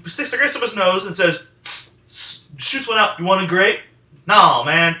like, he sticks the grapes up his nose and says, shoots one out, you want a grape? No,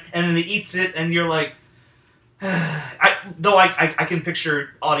 man. And then he eats it, and you're like, I can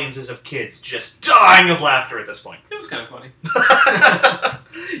picture audiences of kids just dying of laughter at this point. It was kind of funny.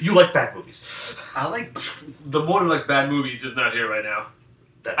 You like bad movies. I like... The one who likes bad movies is not here right now.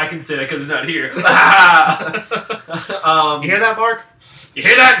 I can say that because he's not here. You hear that, Mark? You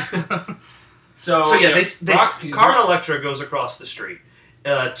hear that? So yeah, Carmen Electra goes across the street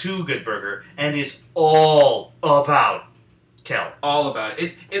to Good Burger and is all about Kel. All about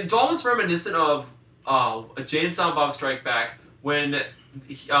it. It's almost reminiscent of a Jay and Silent Bob Strike Back when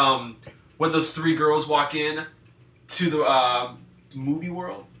those 3 girls walk in to the movie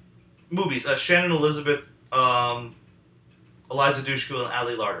world. Movies. Shannon Elizabeth, Eliza Dushku, and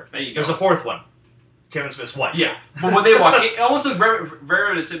Ali Larter. There you go. There's a 4th one. Kevin Smith's wife. Yeah, but when they walk in, it almost looks very, very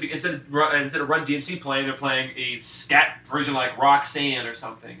reminiscent. Instead of Run DMC playing, they're playing a scat version like Roxanne or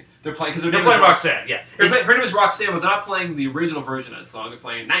something. They're playing Roxanne. Yeah, her name is Roxanne, but they're not playing the original version of that song. They're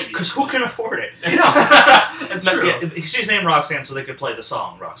playing 90s. Because who can afford it? I know. That's true. Yeah, she's named Roxanne, so they could play the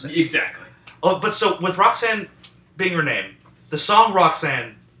song Roxanne. Exactly. Oh, but so with Roxanne being her name, the song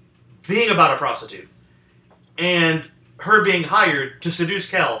Roxanne being about a prostitute, and her being hired to seduce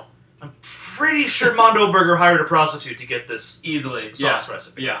Kel, I'm pretty sure Mondo Burger hired a prostitute to get this sauce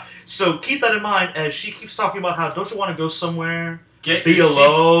recipe. Yeah. So keep that in mind as she keeps talking about how, don't you want to go somewhere, be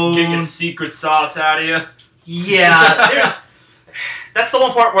alone, get your secret sauce out of you. Yeah, that's the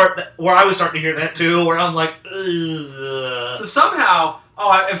one part where I was starting to hear that too, where I'm like, ugh. So somehow,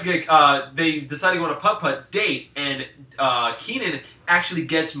 I forget, they decided to go on a putt-putt date, and Keenan actually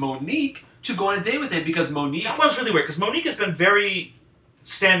gets Monique to go on a date with him because Monique... That one's really weird, because Monique has been very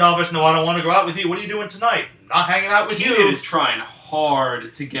standoffish. No, I don't want to go out with you. What are you doing tonight? Not hanging out with you. Keenan is trying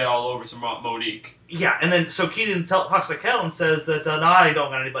hard to get all over some Monique. Yeah, and then so Keenan talks to Kel and says that, no, I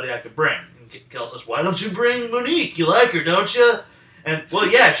don't got anybody I could bring. And Kel says, why don't you bring Monique? You like her, don't you? And,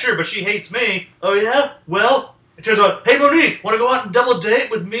 well, yeah, sure, but she hates me. Oh, yeah? Well, it turns out, hey, Monique, want to go out and double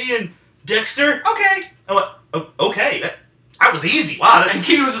date with me and Dexter? Okay. I went, oh, okay. That was easy. Wow. And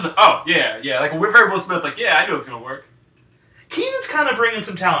Keenan was just like, oh, yeah. Like, we're very Will Smith, like, yeah, I knew it was going to work. Keenan's kind of bringing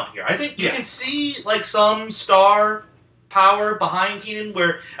some talent here. I think you can see, like, some star power behind Keenan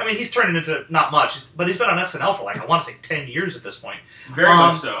where, I mean, he's turning into not much, but he's been on SNL for, like, I want to say 10 years at this point. Very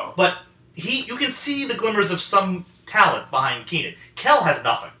much so. But you can see the glimmers of some talent behind Keenan. Kel has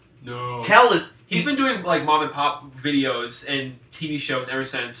nothing. No. Kel, He's been doing like mom and pop videos and TV shows ever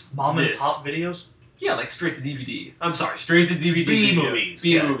since. Mom and pop videos? Yeah, like straight to DVD. I'm sorry, straight to DVD. B movies.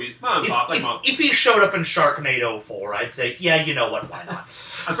 B movies. Mom and pop, like mom. If he showed up in Sharknado 4, I'd say, yeah, you know what, why not? I'm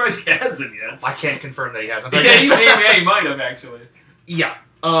surprised he hasn't yet. I can't confirm that he hasn't. Yeah, he might have actually. Yeah.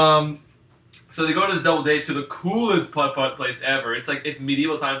 So they go on this double date to the coolest putt-putt place ever. It's like if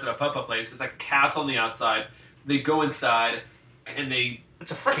medieval times had a putt-putt place. It's like a castle on the outside. They go inside, and they...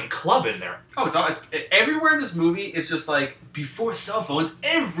 It's a freaking club in there. Oh, it's everywhere in this movie. It's just like before cell phones,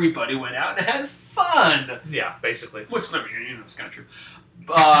 everybody went out and had fun. Yeah, basically. Which I mean, it's kind of true.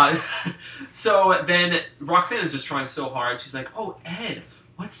 So then Roxanne is just trying so hard. She's like, "Oh, Ed,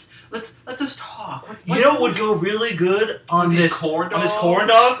 let's just talk. What's you know what would go really good on this corn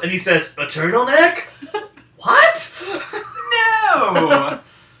dogs? And he says, a turtleneck? What? No.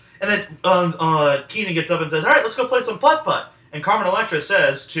 And then Keenan gets up and says, all right, let's go play some putt-putt. And Carmen Electra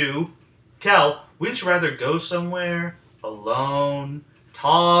says to Kel, wouldn't you rather go somewhere alone,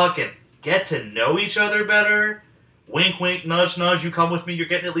 talk, and get to know each other better? Wink, wink, nudge, nudge, you come with me, you're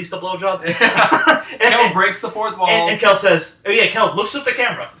getting at least a blowjob. Kel breaks the fourth wall. And Kel says, oh yeah, Kel looks at the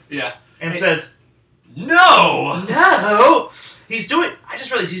camera. Yeah. And says, no! No! He's doing, I just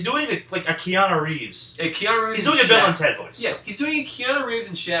realized, he's doing a Keanu Reeves. Yeah, Keanu Reeves. He's doing a Bill and Ted voice. Yeah, he's doing a Keanu Reeves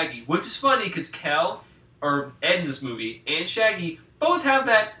and Shaggy, which is funny because Kel, or Ed in this movie, and Shaggy both have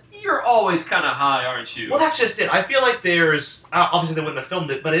that, you're always kind of high, aren't you? Well, that's just it. I feel like there's, obviously they wouldn't have filmed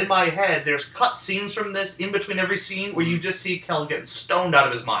it, but in my head, there's cut scenes from this in between every scene where you just see Kel getting stoned out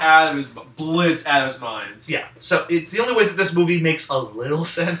of his mind. Blitz out of his mind. Yeah, so it's the only way that this movie makes a little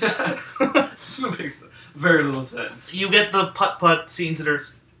sense. This movie makes very little sense. You get the putt-putt scenes that are,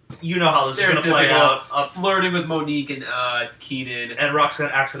 you know how this is going to play out. Flirting with Monique and Keenan. And Roxanne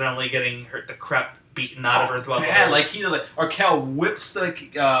accidentally getting the crap beaten out of her throughout the whole... Like Keenan, or Kel whips the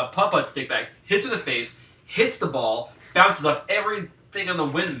putt-putt stick back, hits her in the face, hits the ball, bounces off everything on the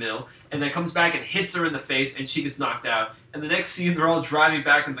windmill, and then comes back and hits her in the face, and she gets knocked out. And the next scene, they're all driving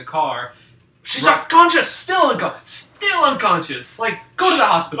back in the car. She's unconscious! Still unconscious! Like, go to the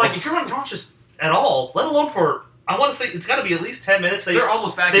hospital. Like, if you're unconscious at all, let alone for... I want to say, it's got to be at least 10 minutes. They're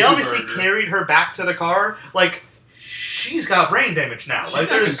almost back. They obviously carried her back to the car. Like, she's got brain damage now. She's like,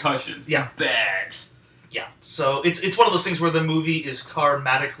 got concussion. Yeah. Bad. Yeah. So, it's one of those things where the movie is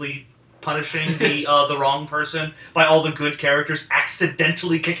karmatically punishing the wrong person by all the good characters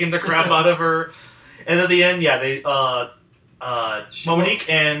accidentally kicking the crap out of her. And at the end, yeah, they... Monique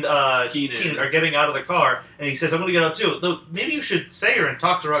and Keenan are getting out of the car, and he says, I'm going to get out too. Though, maybe you should stay here and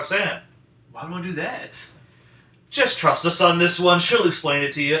talk to Roxanne. Why don't I do that? Just trust us on this one. She'll explain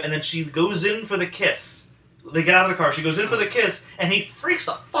it to you. And then she goes in for the kiss. They get out of the car. She goes in for the kiss, and he freaks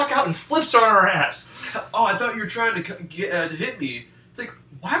the fuck out and flips her on her ass. Oh, I thought you were trying to hit me. It's like,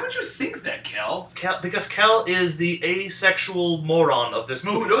 why would you think that, Kel? Because Kel is the asexual moron of this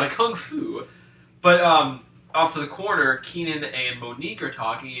movie. Who knows kung fu? But, off to the corner, Keenan and Monique are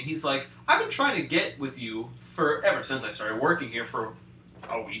talking, and he's like, I've been trying to get with you ever since I started working here for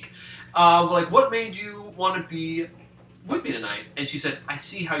a week. Like, what made you want to be with me tonight? And she said, I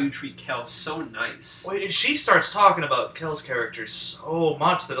see how you treat Kel so nice. Well, she starts talking about Kel's character so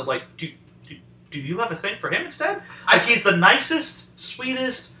much that I'm like, do you have a thing for him instead? Like, he's the nicest,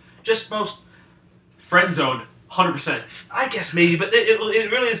 sweetest, just most... Friend zone, 100%. I guess maybe, but it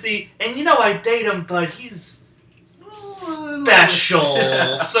really is the... And you know I date him, but he's special.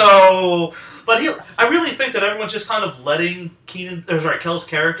 So... But I really think that everyone's just kind of letting Kel's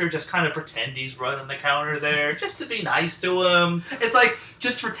character just kind of pretend he's running the counter there, just to be nice to him. It's like,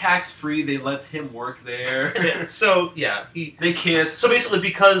 just for tax-free, they let him work there. So, yeah. They kiss. So basically,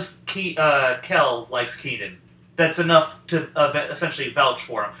 because Kel likes Keenan, that's enough to essentially vouch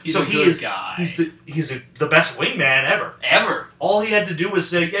for him. He's so a good guy. He's the best wingman ever. Ever. All he had to do was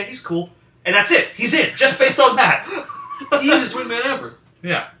say, yeah, he's cool. And that's it. He's in, just based on that. The easiest wingman ever.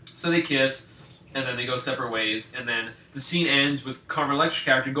 Yeah. So they kiss. And then they go separate ways, and then the scene ends with Carmen Electra's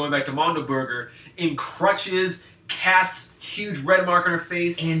character going back to Mondo Burger in crutches, casts huge red mark on her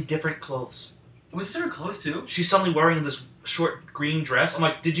face. And different clothes. Was there clothes too? She's suddenly wearing this short green dress. I'm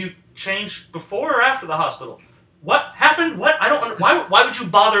like, did you change before or after the hospital? What happened? What? I don't... Why would you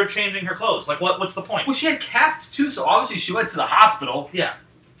bother changing her clothes? Like, what's the point? Well, she had casts too, so obviously she went to the hospital. Yeah.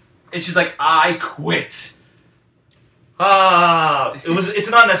 And she's like, I quit. It's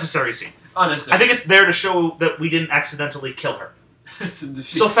an unnecessary scene. Honestly. I think it's there to show that we didn't accidentally kill her.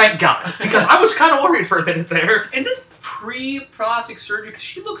 So thank God. Because I was kind of worried for a minute there. And this pre-plastic surgery, because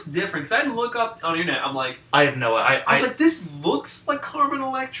she looks different. Because I had to look up on the internet, I'm like... I have no... I was like, this looks like Carmen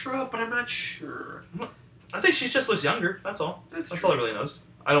Electra, but I'm not sure. I think she just looks younger, that's all. That's all I really knows.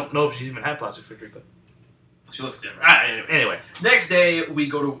 I don't know if she's even had plastic surgery, but she looks different. Anyway. Next day, we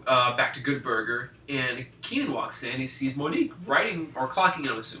go to back to Good Burger, and Keenan walks in. He sees Monique writing or clocking in,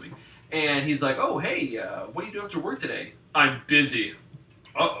 I'm assuming. And he's like, oh, hey, what are you doing after work today? I'm busy.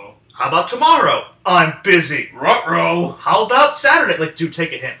 Uh-oh. How about tomorrow? I'm busy. Ruh-roh. How about Saturday? Like, dude,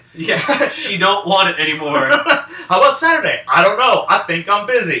 take a hint. Yeah, she don't want it anymore. How about Saturday? I don't know. I think I'm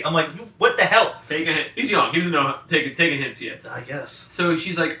busy. I'm like, what the hell? Take a hint. He's young. He doesn't know taking hints yet. I guess. So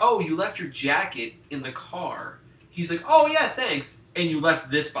she's like, oh, you left your jacket in the car. He's like, oh, yeah, thanks. And you left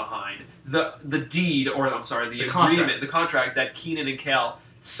this behind. The deed, or I'm sorry, the agreement, contract. The contract that Keenan and Kel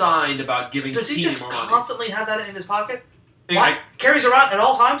signed about giving Does he Keenan just more money. constantly have that in his pocket? And Why? Carries around at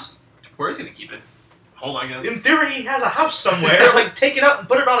all times? Where is he going to keep it? Home, I guess. In theory, he has a house somewhere. Like, take it out and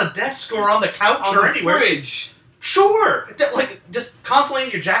put it on a desk or on the couch on or the anywhere. Fridge. Sure. Like, just constantly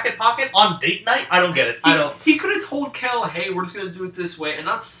in your jacket pocket on date night? I don't get it. I don't. He could have told Kel, hey, we're just going to do it this way and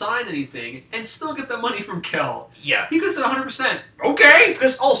not sign anything and still get the money from Kel. Yeah. He could have said 100%. Okay.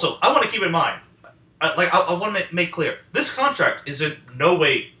 Because also, I want to keep in mind, I want to make clear, this contract is in no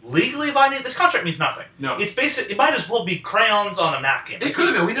way legally binding. This contract means nothing. No. It's basic. It might as well be crayons on a napkin. It could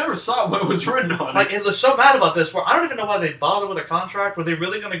have been. We never saw what it was written on. Like, they're so mad about this, where I don't even know why they bother with a contract. Were they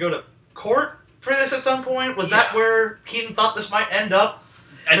really going to go to court for this at some point? Was that where Keenan thought this might end up?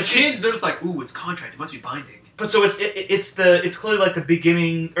 As kids, they're just like, ooh, it's contract. It must be binding. But so it's clearly like the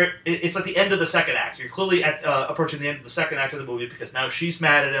beginning, or it's like the end of the second act. You're clearly approaching the end of the second act of the movie because now she's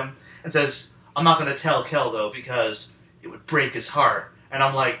mad at him and says, I'm not going to tell Kel, though, because it would break his heart. And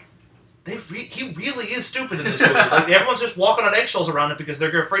I'm like, he really is stupid in this movie. Like, everyone's just walking on eggshells around it because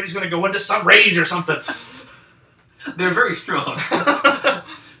they're afraid he's going to go into some rage or something. They're very strong.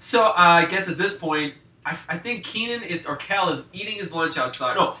 So, I guess at this point, I think Kel is eating his lunch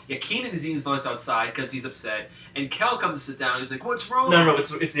outside. No, yeah, Keenan is eating his lunch outside because he's upset. And Kel comes to sit down. He's like, what's wrong? No,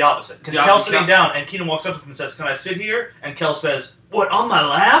 it's the opposite. Because Kel's sitting down, and Keenan walks up to him and says, can I sit here? And Kel says, what, on my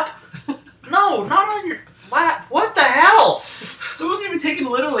lap? No, not on your lap. What the hell? That wasn't even taken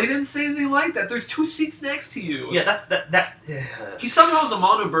literally. He didn't say anything like that. There's 2 seats next to you. Yeah, that. He somehow has a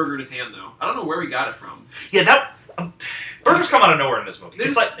Mondo burger in his hand, though. I don't know where he got it from. Yeah, that. Burgers come out of nowhere in this movie.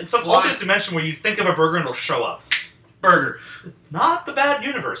 It's some alternate dimension where you think of a burger and it'll show up. Burger. Not the bad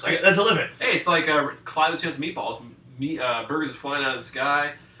universe. To live in. Hey, it's like Clyde with Chance Meatballs. Burgers are flying out of the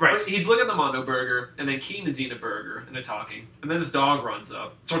sky. Right. He's looking at the Mondo burger, and then Keenan's eating a burger, and they're talking. And then his dog runs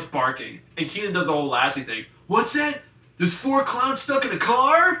up, starts barking, and Keenan does the whole Lassie thing. What's that? There's 4 clowns stuck in a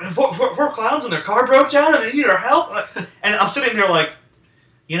car? Four clowns and their car broke down and they need our help? And I'm sitting there like,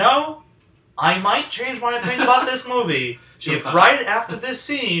 I might change my opinion about this movie if right after this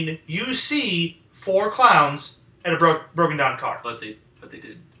scene you see 4 clowns and a broken down car. But they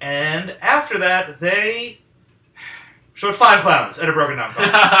did. And after that, they showed 5 clowns and a broken down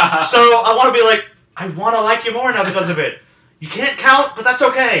car. So I want to be like, I want to like you more now because of it. You can't count, but that's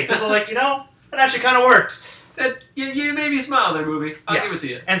okay. Because I'm like, that actually kind of worked. You made me smile there, movie. I'll give it to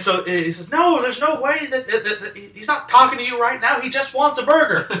you. And so he says, no, there's no way that he's not talking to you right now. He just wants a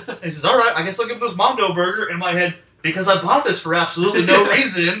burger. And he says, all right, I guess I'll give him this Mondo burger. In my head, because I bought this for absolutely no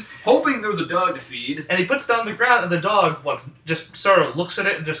reason. Hoping there was a dog to feed. And he puts it down on the ground, and the dog just sort of looks at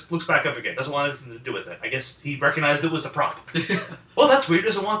it and just looks back up again. Doesn't want anything to do with it. I guess he recognized it was a prop. Well, that's weird. He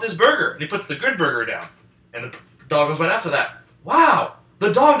doesn't want this burger. And he puts the good burger down. And the dog goes right after that. Wow.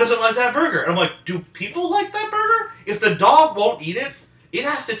 The dog doesn't like that burger. And I'm like, do people like that burger? If the dog won't eat it, it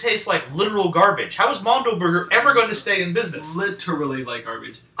has to taste like literal garbage. How is Mondo Burger ever going to stay in business? Literally like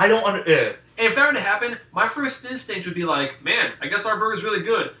garbage. I don't understand. And if that were to happen, my first instinct would be like, man, I guess our burger's really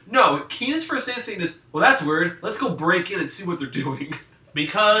good. No, Keenan's first instinct is, well, that's weird. Let's go break in and see what they're doing.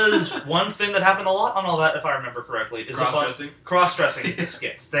 Because one thing that happened a lot on all that, if I remember correctly, is cross-dressing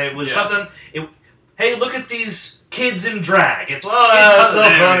skits. There was something... hey, look at these kids in drag. It's that's so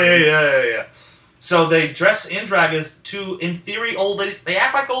funny. Yeah. So they dress in drag as 2, in theory, old ladies. They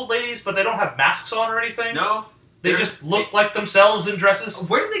act like old ladies, but they don't have masks on or anything. No. They just look like themselves in dresses.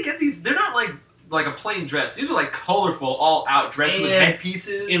 Where did they get these? They're not like a plain dress. These are like colorful, all-out dresses with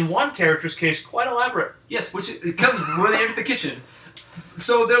headpieces. In one character's case, quite elaborate. Yes, which it comes when they enter the kitchen.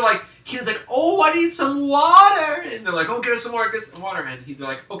 So they're like, Keenan's like, oh, I need some water. And they're like, oh, get us some water. And they're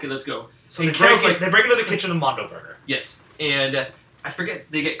like, okay, let's go. So they break into the kitchen of Mondo Burger. Yes. And I forget,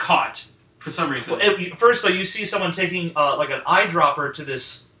 they get caught for some reason. Well, first, though, you see someone taking like an eyedropper to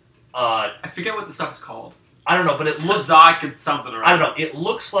this... I forget what the stuff is called. I don't know, but it looks... Zach and something around. I don't know. It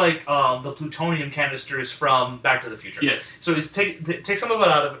looks like the plutonium canisters from Back to the Future. Yes. So he's take some of it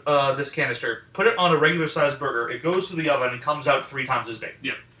out of this canister, put it on a regular-sized burger, it goes through the oven and comes out 3 times as big.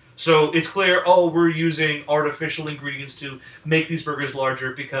 Yeah. So it's clear, we're using artificial ingredients to make these burgers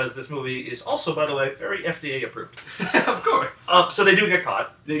larger because this movie is also, by the way, very FDA approved. Of course. So they do get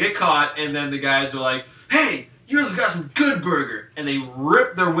caught. They get caught, and then the guys are like, hey, you guys got some good burger. And they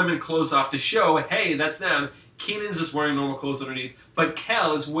rip their women clothes off to show, hey, that's them. Keenan's just wearing normal clothes underneath, but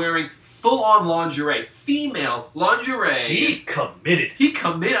Kel is wearing full-on lingerie, female lingerie. He committed.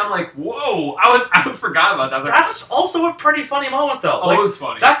 I'm like, whoa! I forgot about that. That's also a pretty funny moment, though. It was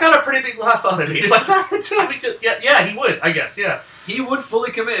funny. That got a pretty big laugh out of me. Like that too. Because, yeah, he would. I guess. Yeah, he would fully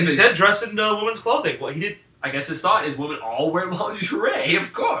commit. He said dress in women's clothing. Well, he did. I guess his thought is women all wear lingerie.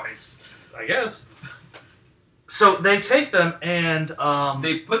 Of course. I guess. So they take them and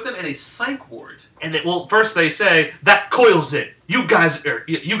they put them in a psych ward. And first they say that coils it. You guys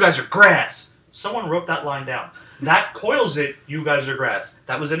are grass. Someone wrote that line down. That coils it. You guys are grass.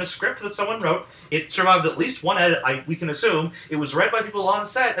 That was in a script that someone wrote. It survived at least one edit. We can assume it was read by people on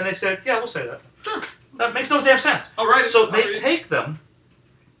set, and they said, "Yeah, we'll say that." Sure. That makes no damn sense. All right. So they take them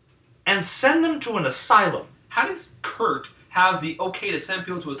and send them to an asylum. How does Kurt have the okay to send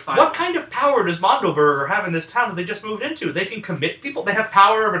people to asylum? What kind of power does Mondo Burger have in this town that they just moved into? They can commit people? They have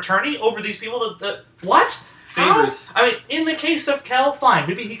power of attorney over these people that what? Favors. How? I mean, in the case of Kel, fine.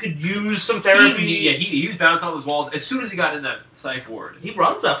 Maybe he could use some therapy. He was bouncing on those walls as soon as he got in that psych ward. He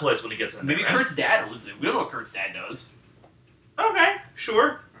runs that place when he gets in Maybe there, right? Kurt's dad owns it. We don't know what Kurt's dad does. Okay,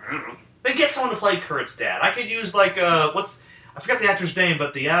 sure. I don't know. They get someone to play Kurt's dad. I could use, like, I forgot the actor's name,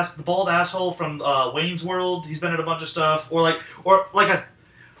 but the bald asshole from Wayne's World. He's been in a bunch of stuff. Or like a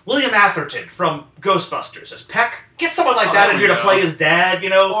William Atherton from Ghostbusters as Peck. Get someone like that in here to play his dad,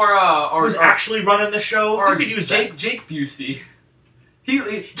 or who's actually running the show. Or you could use Jake Busey. He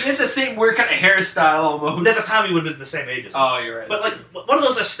has the same weird kind of hairstyle almost. At the time, he would have been the same age as him. Oh, you're right. But like one of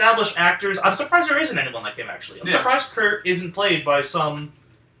those established actors. I'm surprised there isn't anyone like him. Actually, I'm surprised Kurt isn't played by some.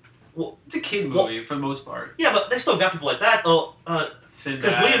 Well, it's a kid movie for the most part. Yeah, but they still got people like that.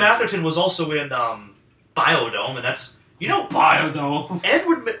 Because William Atherton was also in Biodome, and that's Biodome. Ed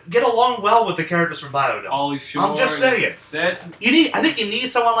would get along well with the characters from Biodome. Ollie Shore. I'm just saying. I think you need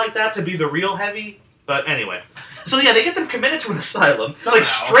someone like that to be the real heavy. But anyway, so yeah, they get them committed to an asylum, like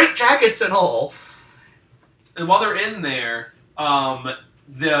straight jackets and all. And while they're in there,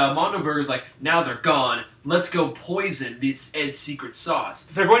 the Mondo Burger's like, now they're gone. Let's go poison this Ed's secret sauce.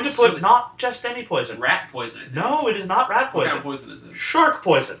 They're going to put not just any poison. Rat poison, I think. No, it is not rat poison. What kind of poison is it? Shark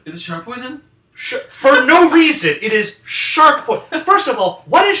poison. Is it shark poison? For no reason, it is shark poison. First of all,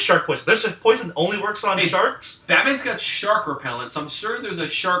 what is shark poison? There's a poison that only works on sharks? Batman's got shark repellent, so I'm sure there's a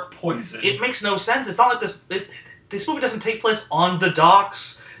shark poison. It makes no sense. It's not like this... This movie doesn't take place on the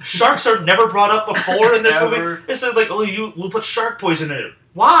docks. Sharks are never brought up before in this movie. It's like, we'll put shark poison in it.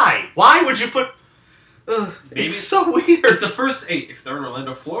 Why? Why would you put... it's so weird. It's the first... Hey, if they're in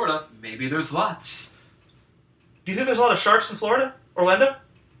Orlando, Florida, maybe there's lots. Do you think there's a lot of sharks in Florida? Orlando?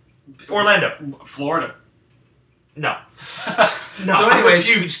 Florida. No. No. So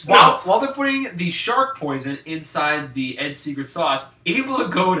anyways, while they're putting the shark poison inside the Ed secret sauce, Abe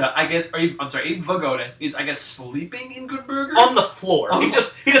Vigoda, Abe Vigoda is, sleeping in Good Burger? On the floor. He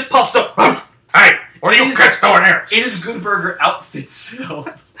just pops up. Hey, what are you kids doing here? In his Good Burger outfit still.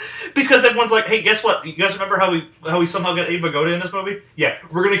 Because everyone's like, hey, guess what? You guys remember how we somehow got Abe Vigoda in this movie? Yeah,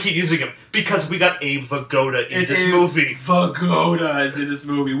 we're going to keep using him because we got Abe Vigoda in this movie. Vigoda is in this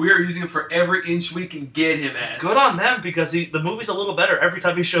movie. We are using him for every inch we can get him at. Good on them because the movie's a little better every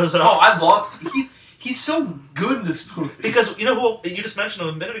time he shows up. Oh, I love He's so good in this movie. Because you know who, you just mentioned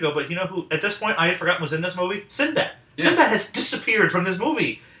him a minute ago, but you know who, at this point, I had forgotten was in this movie? Sinbad. Yeah. Sinbad has disappeared from this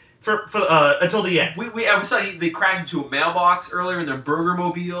movie. For until the end. We saw they crashed into a mailbox earlier in their burger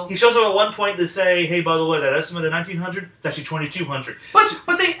mobile. He shows up at one point to say, hey, by the way, that estimate of 1900, it's actually 2200.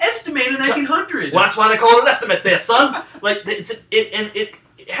 But they estimated 1900. Well, that's why they call it an estimate there, son. Like, it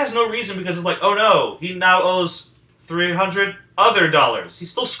has no reason because it's like, oh no, he now owes $300 other dollars.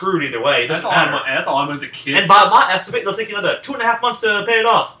 He's still screwed either way. It doesn't matter. That's a lot of money as a kid. And by my estimate, it'll take you another 2.5 months to pay it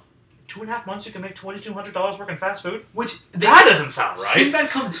off. 2.5 months you can make $2,200 working fast food? That doesn't sound right. Sinbad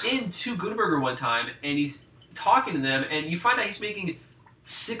comes into Good Burger one time, and he's talking to them, and you find out he's making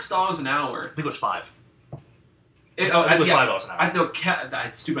 $6 an hour. I think it was $5. I think it was $5 an hour. I know.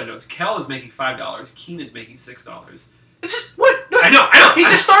 That's stupid. I know. Kel is making $5. Keenan's making $6. It's just what? I know. He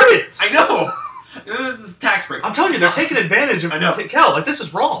just started. I know. This is tax breaks. I'm telling you, they're taking advantage of Kel. Like, this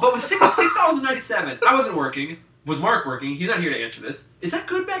is wrong. But with $6.97, I wasn't working. Was Mark working? He's not here to answer this. Is that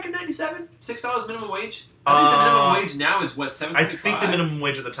good back in '97? $6 minimum wage? I think the minimum wage now is what, $7.55? I think the minimum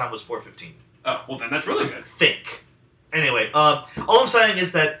wage at the time was $4.15. Oh, well then that's really good. I think. Anyway, all I'm saying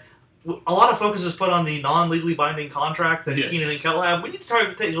is that a lot of focus is put on the non-legally binding contract that Keenan and Kel have. We need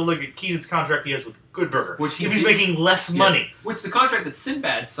to take a look at Keenan's contract he has with Good Burger, if he's making less money. Which the contract that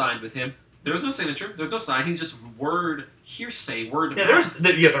Sinbad signed with him, there was no signature, there's no sign. He's just hearsay.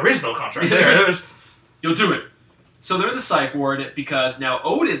 Yeah, there is no contract there. You'll do it. So they're in the psych ward because now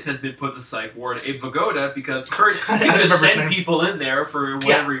Otis has been put in the psych ward. Abe Vigoda, because Kurt can just send people in there for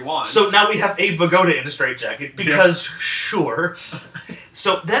whatever he wants. So now we have Abe Vigoda in a straitjacket because sure.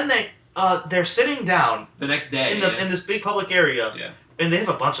 So then they're sitting down the next day in this big public area. Yeah. And they have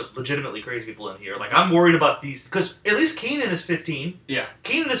a bunch of legitimately crazy people in here. Like, I'm worried about these because at least Keenan is 15. Yeah.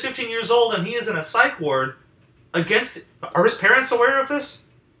 Keenan is 15 years old and he is in a psych ward against. Are his parents aware of this?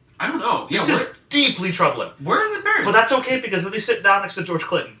 I don't know. This is deeply troubling. Where are the parents? But that's okay because then they sit down next to George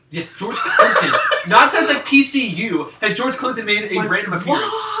Clinton. Yes, George Clinton. Nonsense like PCU. Has George Clinton made a random appearance?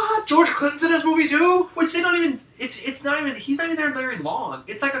 What? George Clinton's in this movie too? Which they don't even. It's not even. He's not even there very long.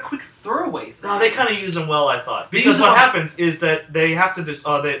 It's like a quick throwaway thing. No, they kind of use him well, I thought. Because what happens is that they have to.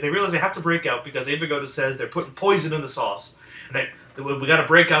 They realize they have to break out because Abe Vigoda says they're putting poison in the sauce, and we got to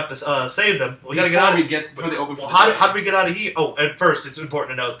break out to save them. We got to get out. Before they open. Well, how do we get out of here? Oh, at first, it's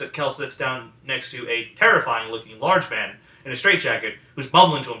important to note that Kel sits down next to a terrifying-looking large man in a straitjacket who's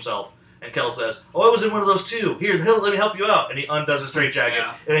mumbling to himself. And Kel says, "Oh, I was in one of those too. Here, let me help you out." And he undoes the straitjacket,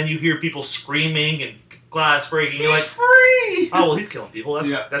 and then you hear people screaming and glass breaking. He's You're like, free. Oh well, he's killing people.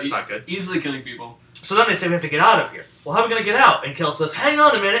 That's not good. Easily killing people. So then they say we have to get out of here. Well, how are we going to get out? And Kel says, "Hang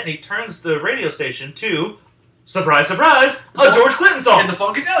on a minute," and he turns the radio station to. Surprise, surprise! A George Clinton song! And the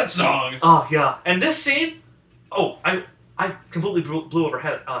Funkadelic song! Oh, yeah. And this scene... Oh, I completely blew over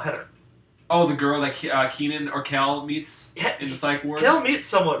Heather. Oh, the girl that Keenan or Kel meets in the psych ward? Kel meets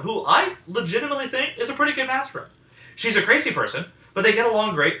someone who I legitimately think is a pretty good match for him. She's a crazy person, but they get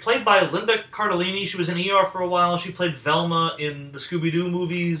along great. Played by Linda Cardellini. She was in ER for a while. She played Velma in the Scooby-Doo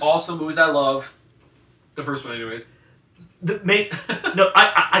movies. Awesome movies I love. The first one, anyways.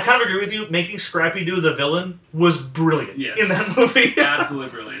 I kind of agree with you. Making Scrappy-Doo the villain was brilliant in that movie. Absolutely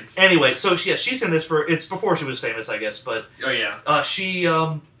brilliant. Anyway, so she's in this it's before she was famous, I guess. But she's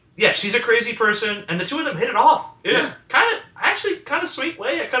a crazy person, and the two of them hit it off. Kind of sweet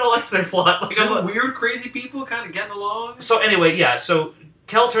way. I kind of liked their plot. Like, some weird, crazy people kind of getting along. So anyway, so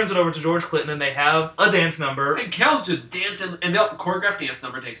Kel turns it over to George Clinton, and they have a dance number. And Kel's just dancing, and the choreographed dance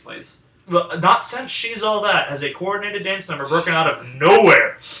number takes place. Well, Not Since She's All That has a coordinated dance number broken out of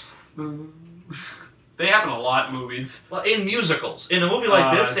nowhere. They happen a lot in movies. Well, in musicals. In a movie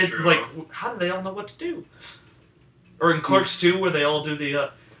like this, it's like, how do they all know what to do? Or in Clerks 2, where they all do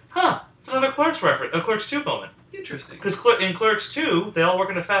the, it's another Clerks reference, a Clerks 2 moment. Interesting. Because in Clerks 2, they all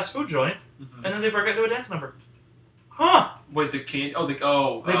work in a fast food joint, and then they break into a dance number. Huh. Wait, they break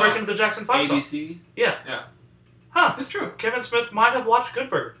into the Jackson 5 song. ABC? Yeah. Yeah. Huh. That's true. Kevin Smith might have watched Good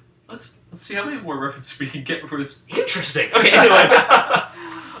Burger. Let's see how many more references we can get before this. Interesting. Okay, anyway.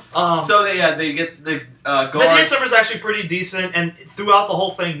 They get the guards. The dance number is actually pretty decent, and throughout the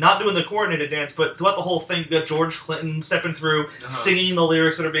whole thing, not doing the coordinated dance, but throughout the whole thing, you got George Clinton stepping through, singing the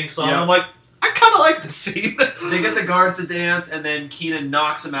lyrics that are being sung. I'm like, I kind of like this scene. They get the guards to dance, and then Keenan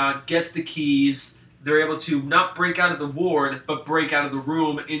knocks them out, gets the keys. They're able to not break out of the ward, but break out of the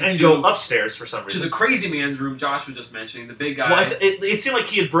room and go upstairs for some reason. To the crazy man's room Josh was just mentioning, the big guy. Well, it seemed like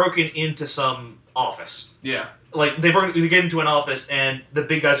he had broken into some office. Yeah. Like, they get into an office, and the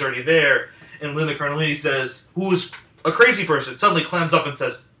big guy's already there, and Linda Cardellini says, who is a crazy person, suddenly clams up and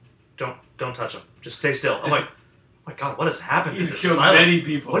says, don't touch him. Just stay still. I'm like, oh my god, what has happened? He's killed many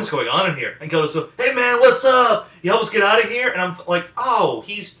people. What is going on in here? And Kel's so, hey man, what's up? You help us get out of here? And I'm like, oh,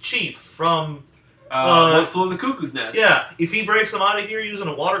 he's Chief from... What Flew the Cuckoo's Nest. Yeah, if he breaks them out of here using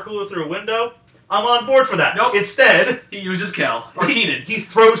a water cooler through a window, I'm on board for that. Nope. Instead, he uses Kel. Or Keenan. He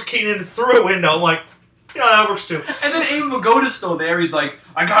throws Keenan through a window. I'm like, yeah, that works too. And then Abe Vigoda's still there. He's like,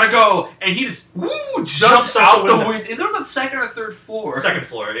 I gotta go. And he just, jumps out the window. And they're on the second or third floor. Second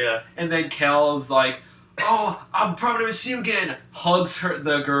floor, yeah. And then Kel's like, oh, I'm probably never see you again. Hugs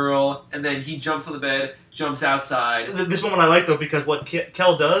the girl. And then he jumps on the bed, jumps outside. This moment I like, though, because what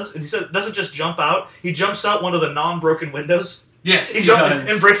Kel does, is he doesn't just jump out, he jumps out one of the non-broken windows. Yes, he jumps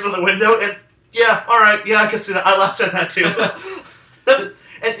and breaks on the window, and yeah, alright, yeah, I can see that. I laughed at that, too.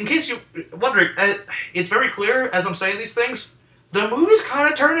 And in case you're wondering, it's very clear, as I'm saying these things, the movie's kind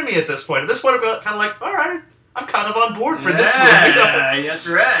of turning me at this point. At this point, I'm kind of like, alright, I'm kind of on board for this movie. Yeah, that's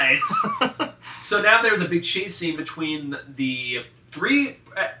right. So now there's a big chase scene between the three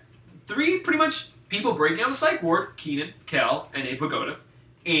pretty much people breaking out of the psych ward, Keenan, Kel, and Abe Vigoda,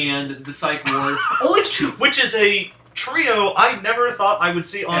 and the psych ward. Only two. Which is a trio I never thought I would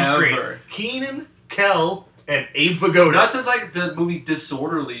see on screen. Keenan, Kel, and Abe Vigoda. That sounds like the movie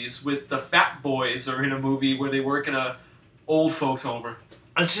Disorderlies with the fat boys are in a movie where they work in a old folks' home.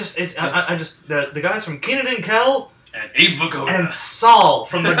 The guys from Kenan and Kel and Abe Vigoda and Saul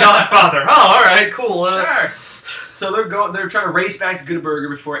from The Godfather. Oh, all right, cool. Sure. So they're trying to race back to Good Burger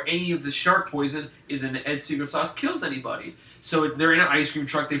before any of the shark poison is in Ed's secret sauce kills anybody. So they're in an ice cream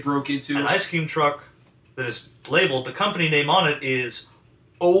truck they broke into. An ice cream truck that is labeled. The company name on it is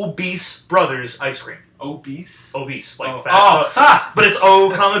Obese Brothers Ice Cream. Obese, like fat. But it's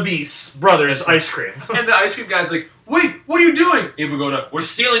O, Beast Brothers Ice Cream. And the ice cream guy's like, "Wait, what are you doing?" Abe Vigoda, "We're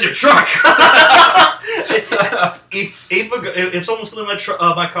stealing your truck." If someone was stealing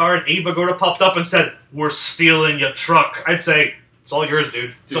my car and Abe Vigoda popped up and said, "We're stealing your truck," I'd say, "It's all yours,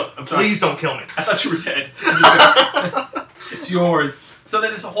 dude. So please don't kill me." I thought you were dead. It's yours. So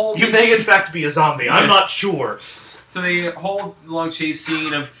then it's a whole... You may in fact be a zombie. Yes. I'm not sure. So they whole long chase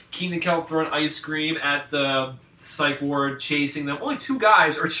scene of Kenan and Kel throwing ice cream at the psych ward, chasing them. Only 2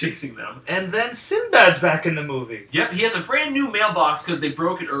 guys are chasing them. And then Sinbad's back in the movie. Yep, he has a brand new mailbox because they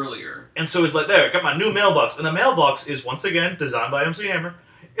broke it earlier. And so he's like, there, got my new mailbox. And the mailbox is, once again, designed by MC Hammer.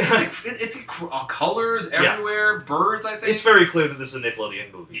 It's colors everywhere, birds, I think. It's very clear that this is a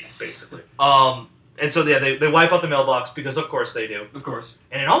Nickelodeon movie, yes. Basically. And so, yeah, they wipe out the mailbox, because of course they do. Of course.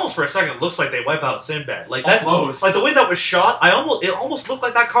 And it almost for a second looks like they wipe out Sinbad. Like that, almost. Like the way that was shot, it almost looked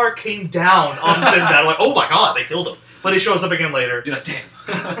like that car came down on Sinbad. Like, oh my god, they killed him. But he shows up again later. You're like,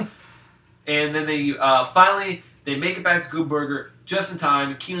 damn. And then they finally, they make it back to Good Burger just in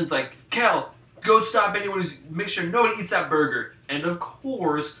time. Kenan's like, Kel, go stop anyone make sure nobody eats that burger. And of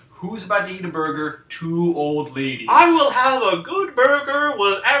course... Who's about to eat a burger? 2 old ladies. I will have a good burger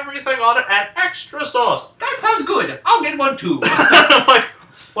with everything on it and extra sauce. That sounds good. I'll get one too. I'm like,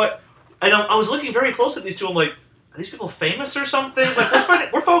 what? I was looking very close at these 2. I'm like, are these people famous or something?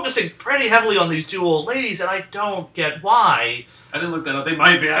 Like, we're focusing pretty heavily on these 2 old ladies, and I don't get why. I didn't look that up. They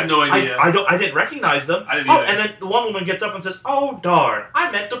might be. I have no idea. I didn't recognize them. I didn't either. And then the one woman gets up and says, "Oh darn! I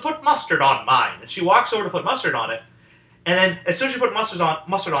meant to put mustard on mine." And she walks over to put mustard on it. And then, as soon as she put mustard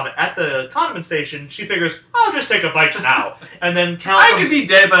on it at the condiment station, she figures, I'll just take a bite now. And then Kel I could be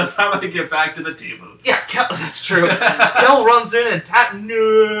dead by the time I get back to the table. Yeah, that's true. Kel runs in and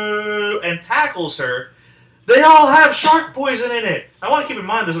tackles her. They all have shark poison in it. I want to keep in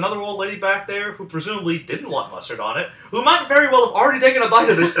mind, there's another old lady back there who presumably didn't want mustard on it, who might very well have already taken a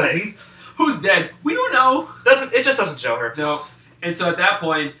bite of this thing. Who's dead? We don't know. It just doesn't show her. No. And so at that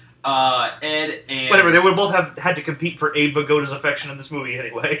point... Ed and... Whatever, they would both have had to compete for Abe Vigoda's affection in this movie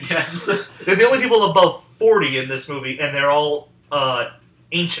anyway. Yes. They're the only people above 40 in this movie, and they're all,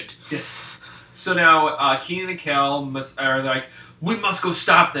 ancient. Yes. So now, Kenan and Kel are like, we must go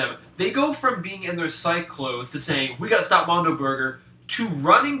stop them. They go from being in their psych clothes to saying, we gotta stop Mondo Burger, to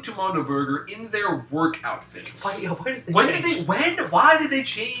running to Mondo Burger in their work outfits. Why did they Why did they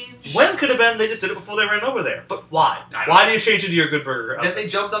change? When could have been they just did it before they ran over there. But why? Why do you change into your Good Burger outfit? Then they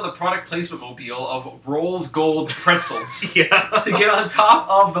jumped on the product placement mobile of Rolls Gold pretzels. Yeah. To get on top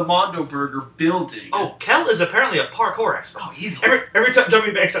of the Mondo Burger building. Oh, Kel is apparently a parkour expert. Oh, he's... Every time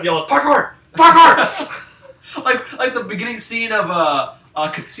jumping backs up yelling, parkour! Parkour! like the beginning scene of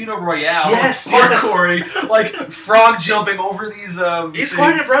Casino Royale. Yes, parkouring, like frog jumping over these. He's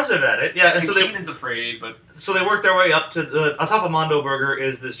quite impressive at it. Yeah, and so Kenan's afraid, but so they work their way up to on top of Mondo Burger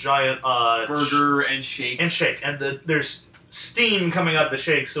is this giant burger and shake and there's steam coming out of the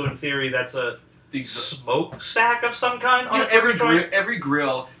shake. So in theory, that's a smokestack of some kind. You know, every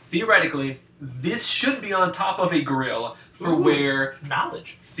grill theoretically. This should be on top of a grill for where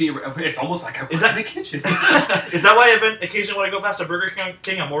knowledge. It's almost like I work in the kitchen. Is that why occasionally when I go past a Burger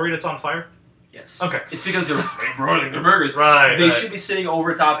King, I'm worried it's on fire? Yes. Okay. It's because they're broiling their burgers. Right. They should be sitting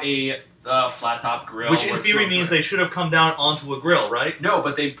over top a flat top grill. Which in theory means they should have come down onto a grill, right? No,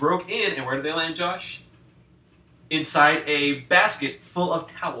 but they broke in, and where did they land, Josh? Inside a basket full of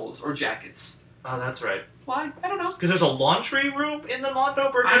towels or jackets. Oh, that's right. Why? I don't know. Because there's a laundry room in the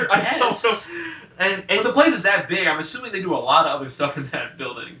Mondo Burger? I don't know. And the place is that big, I'm assuming they do a lot of other stuff in that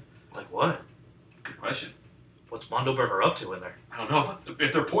building. Like what? Good question. What's Mondo Burger up to in there? I don't know, but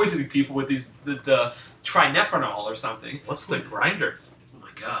if they're poisoning people with the trinephenol or something. What's the grinder? Oh my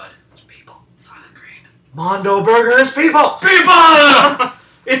god. It's people. Silent Green. Mondo Burger is people! People!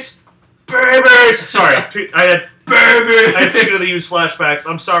 It's babies! Sorry, I had babies! I had figuratively used flashbacks.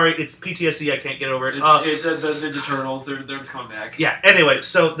 I'm sorry, it's PTSD, I can't get over it. The Ninja Turtles, they're just coming back. Yeah, anyway,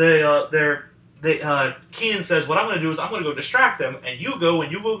 so Kenan says, what I'm going to do is I'm going to go distract them, and you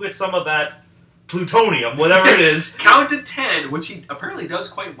go get some of that plutonium, whatever it is. Count to 10, which he apparently does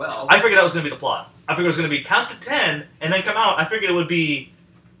quite well. I figured that was going to be the plot. I figured it was going to be count to 10, and then come out. I figured it would be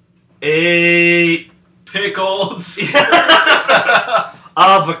 8, pickles,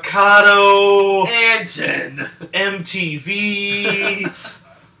 avocado, Anton, MTV.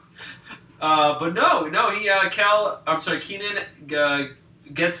 But no, Keenan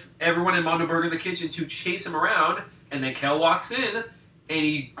gets everyone in Mondo Burger in the kitchen to chase him around, and then Kel walks in, and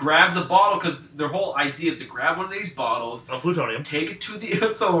he grabs a bottle, because their whole idea is to grab one of these bottles, of plutonium, take it to the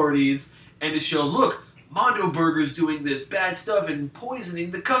authorities, and to show, look, Mondo Burger's doing this bad stuff and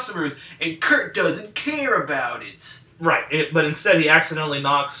poisoning the customers, and Kurt doesn't care about it. Right, but instead he accidentally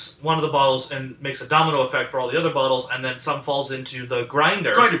knocks one of the bottles and makes a domino effect for all the other bottles, and then some falls into the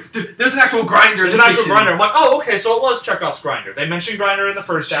grinder. There's an actual grinder. There's an actual grinder. I'm like, oh, okay, so it was Chekhov's grinder. They mentioned grinder in the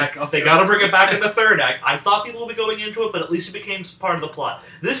first act. They got to bring it back in the third act. I thought people would be going into it, but at least it became part of the plot.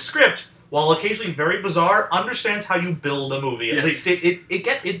 This script, while occasionally very bizarre, understands how you build a movie. At least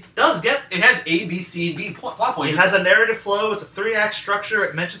it does get. It has A, B, C, and D plot points. It has a narrative flow. It's a 3-act structure.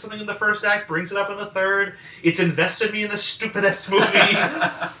 It mentions something in the first act, brings it up in the third. It's invested me in this stupid-ass movie.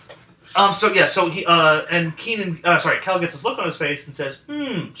 So he and Kel gets this look on his face and says,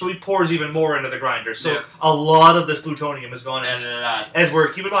 so he pours even more into the grinder. So a lot of this plutonium has gone in. As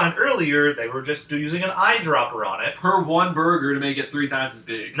we're keep in mind earlier, they were just using an eyedropper on it. Per one burger to make it 3 times as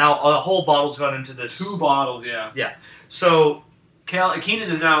big. Now a whole bottle's gone into this. 2 bottles, yeah. Yeah. So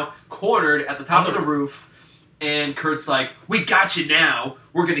Keenan is now cornered at the top of the roof, and Kurt's like, we got you now.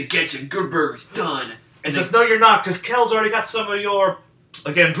 We're going to get you. Good burger's done. And says, no, you're not, because Kel's already got some of your...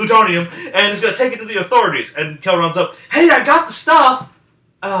 Again, plutonium, and he's going to take it to the authorities. And Kel runs up, hey, I got the stuff!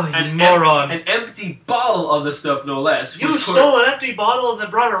 Oh, you moron. An empty bottle of the stuff, no less. You stole an empty bottle and then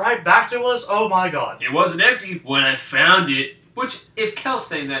brought it right back to us? Oh my god. It wasn't empty when I found it. Which, if Kel's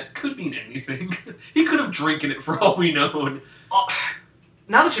saying that, could mean anything. He could have drinking it for all we know.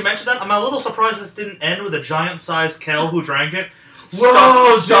 Now that you mention that, I'm a little surprised this didn't end with a giant-sized Kel who drank it. Stomping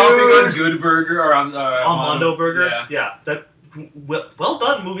on Good Burger, or on Mondo Burger? Yeah. That... Well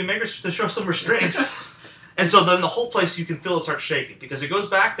done, movie makers, to show some restraint. And so then the whole place, you can feel it start shaking, because it goes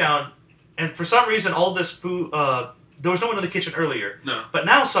back down, and for some reason, all this food, there was no one in the kitchen earlier. No. But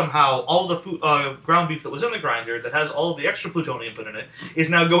now somehow, all the food, ground beef that was in the grinder, that has all of the extra plutonium put in it, is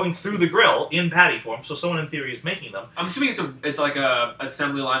now going through the grill in patty form, so someone in theory is making them. I'm assuming it's like a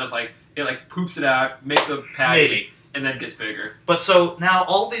assembly line of it poops it out, makes a patty, Maybe. And then gets bigger. But so now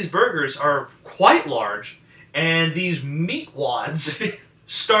all these burgers are quite large, and these meat wads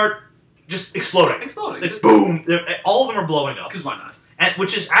start just exploding. Like, boom! All of them are blowing up. Because why not?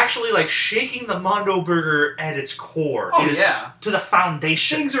 Which is actually like shaking the Mondo Burger at its core. Oh, yeah. To the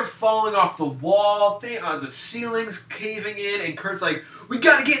foundation. Things are falling off the wall, the ceiling's caving in, and Kurt's like, we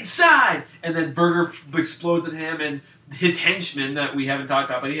gotta get inside! And then Burger explodes at him, and his henchmen that we haven't talked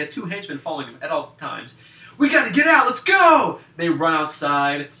about, but he has 2 henchmen following him at all times. We gotta get out, let's go! They run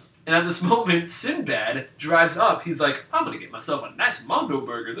outside. And at this moment, Sinbad drives up. He's like, I'm going to get myself a nice Mondo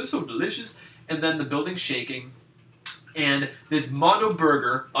Burger. They're so delicious. And then the building's shaking. And this Mondo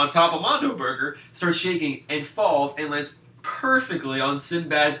Burger, on top of Mondo Burger, starts shaking and falls and lands perfectly on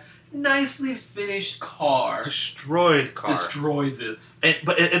Sinbad's nicely finished car. Destroyed car. Destroys it.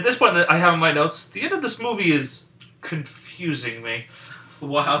 But at this point, I have in my notes, the end of this movie is confusing me.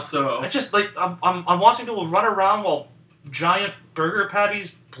 Wow, so? I just, I'm watching people run around while giant burger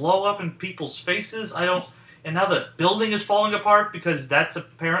patties blow up in people's faces. And now the building is falling apart because that's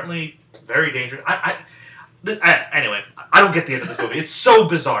apparently very dangerous. Anyway, I don't get the end of this movie. It's so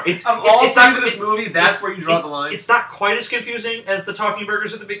bizarre. It's not this movie. That's where you draw the line. It's not quite as confusing as the talking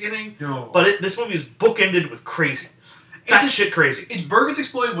burgers at the beginning. No, but this movie is bookended with crazy. That's shit crazy. Burgers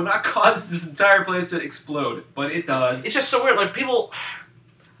exploding will not cause this entire place to explode, but it does. It's just so weird. Like people.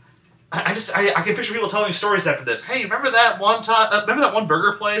 I can picture people telling stories after this. Hey, remember that one time? Remember that one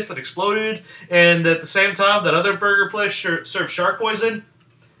burger place that exploded, and at the same time that other burger place served shark poison?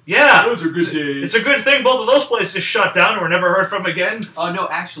 Yeah, those are good days. It's a good thing both of those places shut down and were never heard from again. No,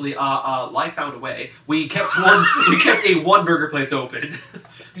 actually, life found a way. We kept a one burger place open.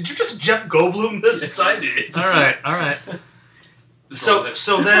 Did you just Jeff Goldblum this? Yes, I did. All right.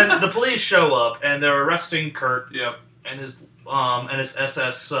 So then the police show up and they're arresting Kurt. Yep. And his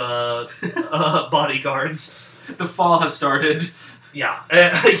SS bodyguards. The fall has started. Yeah.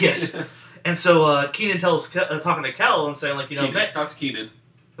 Yes. And so Keenan talking to Kel and saying, like, Keenan. Talks to Keenan.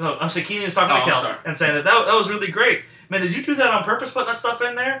 No, I'm saying Keenan is talking to Kel and saying that was really great. man, did you do that on purpose, putting that stuff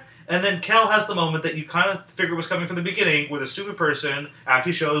in there? And then Kel has the moment that you kind of figure was coming from the beginning, where the stupid person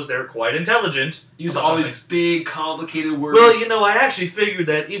actually shows they're quite intelligent. Use all these big, complicated words. Well, I actually figured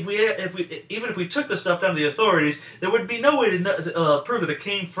that even if we took the stuff down to the authorities, there would be no way to prove that it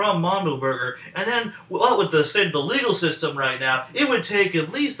came from Mondo Burger. And then, with the state of the legal system right now, it would take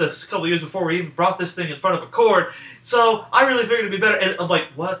at least a couple years before we even brought this thing in front of a court. So I really figured it'd be better. And I'm like,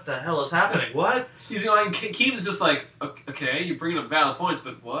 what the hell is happening? What? He's going. Keenan's just like, okay, you're bringing up valid points,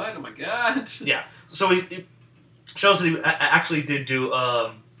 but what? Oh my god. Yeah. So it shows that he actually did do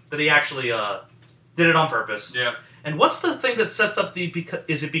that. He actually did it on purpose. Yeah. And what's the thing that sets up the?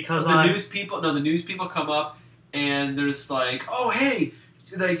 Is it because the news people? No, the news people come up and there's like, oh hey,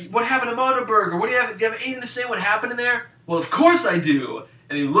 like what happened to Mondo Burger? What do you have? Do you have anything to say? What happened in there? Well, of course I do.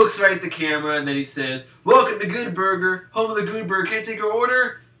 And he looks right at the camera and then he says, "Welcome to Good Burger, home of the Good Burger. Can't take your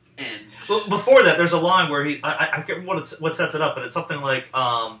order." And well, before that, there's a line where I can't remember what sets it up, but it's something like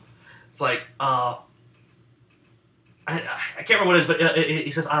it's like I can't remember what it is, but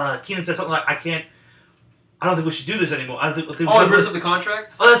he says Keenan says something like I don't think we should do this anymore. I think he rips up the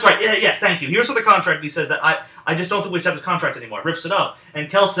contract? Oh, that's right. Yeah, yes, thank you. He rips up the contract. He says that I just don't think we should have this contract anymore. Rips it up, and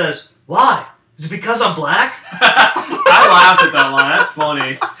Kel says, "Why? Is it because I'm black?" I laughed at that line. That's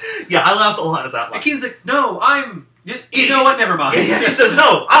funny. Yeah, I laughed a lot at that line. And Keenan's like, "No, I'm." You know what? Never mind. Yeah, he says,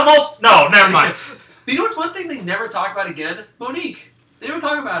 "No, no, never mind." But you know what's one thing they never talk about again? Monique. They never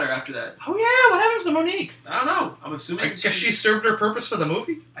talk about her after that. Oh yeah, what happens to Monique? I don't know. I'm assuming. I guess she served her purpose for the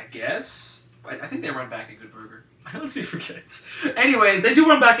movie. I guess. I think they run back in Good Burger. I honestly forget. Anyways, they do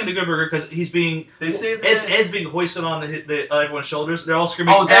run back into Good Burger because he's being. They say Ed's being hoisted on everyone's shoulders. They're all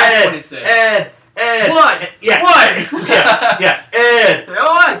screaming. Oh, that's what he said. Ed. What? Yeah. What? yeah. Ed.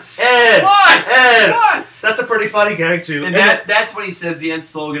 What? Ed. What? Ed. What? That's a pretty funny gag too. And that's when he says the end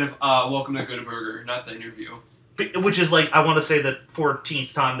slogan of "Welcome to Good Burger," not the interview. Which is like, I want to say the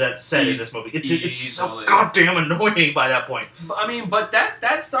 14th time that's said in this movie. It's so goddamn annoying by that point. I mean, but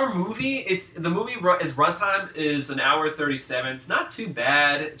that's our movie. The movie is runtime is an hour 37. It's not too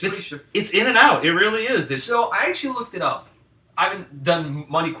bad. It's in and out. It really is. So I actually looked it up. I haven't done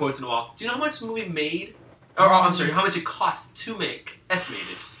money quotes in a while. Do you know how much the movie made? Or I'm sorry, how much it cost to make?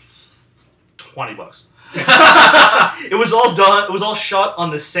 Estimated. $20. It was all done. It was all shot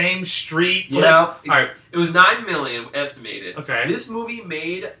on the same street. Yeah. Alright. It was $9 million estimated. Okay. This movie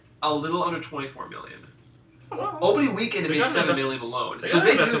made a little under $24 million. Opening weekend, it made $7 million alone. So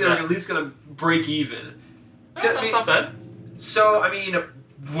they knew they were at least going to break even. That's not bad. So, I mean,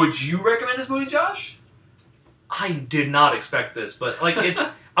 would you recommend this movie, Josh? I did not expect this, but like it's.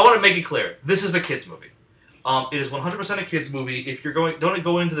 I want to make it clear. This is a kids movie. It is 100% a kids movie. If you're don't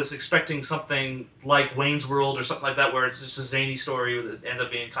go into this expecting something like Wayne's World or something like that, where it's just a zany story that ends up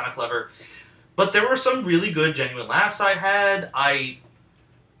being kind of clever. But there were some really good, genuine laughs I had.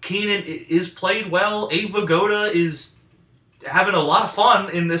 Keenan is played well. Abe Vigoda is having a lot of fun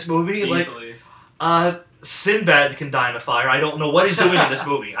in this movie. Easily. Like, Sinbad can die in a fire. I don't know what he's doing in this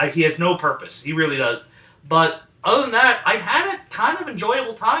movie. He has no purpose. He really does. But other than that, I had a kind of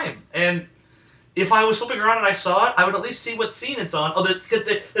enjoyable time. And if I was flipping around and I saw it, I would at least see what scene it's on. Because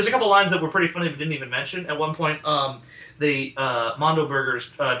there's a couple lines that were pretty funny but didn't even mention. At one point, the Mondo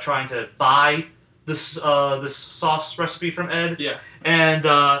Burger's trying to buy this sauce recipe from Ed. Yeah. And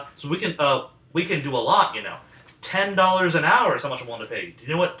so we can do a lot, you know. $10 an hour is how much I'm willing to pay. Do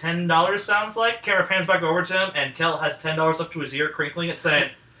you know what $10 sounds like? Camera pans back over to him, and Kel has $10 up to his ear, crinkling it,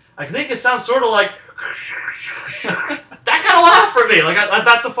 saying, "I think it sounds sort of like..." That kind of laugh for me. Like,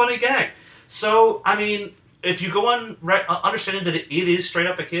 that's a funny gag. So, I mean, if you go on understanding that it is straight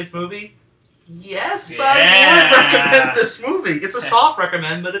up a kid's movie, yes, yeah. I would recommend this movie. It's a soft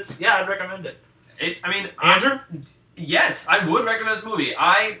recommend, but I'd recommend it. Andrew? Yes, I would recommend this movie.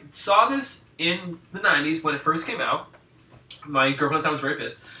 I saw this in the 90s when it first came out. My girlfriend at the time was very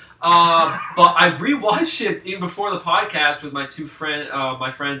pissed. But I rewatched it even before the podcast with my my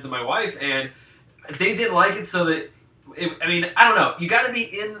friends and my wife, and they didn't like it, so that... I don't know. You got to be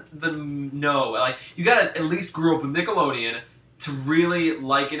in the know. Like, you got to at least grow up with Nickelodeon to really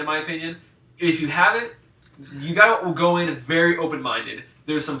like it, in my opinion. If you haven't, you got to go in very open-minded.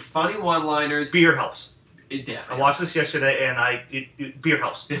 There's some funny one-liners. Beer helps. It definitely I watched this yesterday, and beer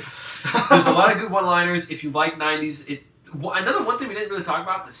helps. There's a lot of good one-liners. If you like 90s, another one thing we didn't really talk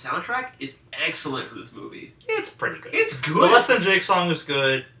about, the soundtrack is excellent for this movie. It's pretty good. It's good. The Less Than Jake song is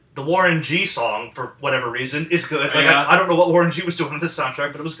good. The Warren G song, for whatever reason, is good. Like, yeah. I don't know what Warren G was doing on this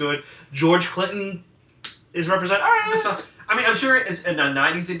soundtrack, but it was good. George Clinton is represented. I mean, I'm sure in the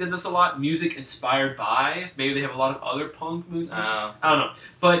 90s they did this a lot. Music inspired by. Maybe they have a lot of other punk movies. I don't know.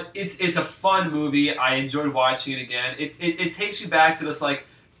 But it's a fun movie. I enjoyed watching it again. It takes you back to this, like,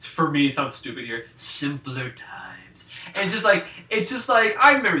 for me, it sounds stupid here, simpler times. And it's just like,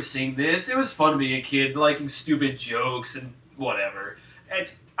 I remember seeing this. It was fun being a kid, liking stupid jokes and whatever.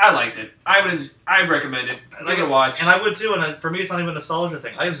 I liked it. I'd recommend it. Give it a watch. And I would too, and for me it's not even a nostalgia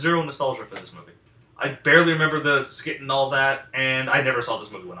thing. I have zero nostalgia for this movie. I barely remember the skit and all that, and I never saw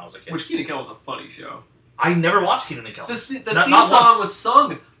this movie when I was a kid. Which Kenan and Kel was a funny show. I never watched Kenan and Kel. The theme song was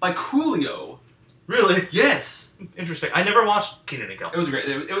sung by Coolio. Really? Yes. Interesting. I never watched Kenan and Kel. It was great.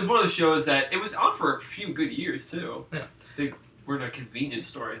 It was one of those shows that, it was on for a few good years, too. Yeah. They were in a convenience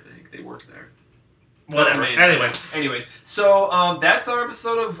store, I think. They worked there. Whatever. Anyways, so that's our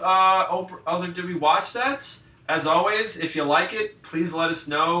episode of Other Did We Watch That? As always, if you like it, please let us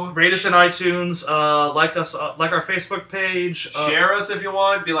know. Rate us in iTunes. Like us, like our Facebook page. Share us if you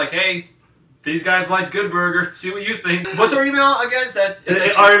want. Be like, hey, these guys liked Good Burger. See what you think. What's our email again?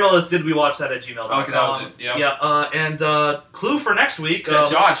 Our email is didwewatchthat@gmail.com. Okay, that was it. Yep. Yeah. And clue for next week.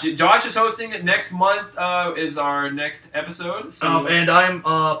 Josh is hosting it next month. Is our next episode. So, and I'm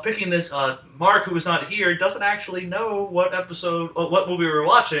picking this. Mark, who is not here, doesn't actually know what movie we're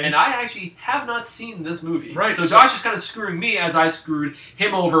watching. And I actually have not seen this movie. Right. So Josh is kind of screwing me as I screwed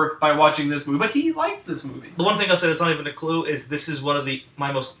him over by watching this movie. But he liked this movie. The one thing I'll say that's not even a clue is this is one of the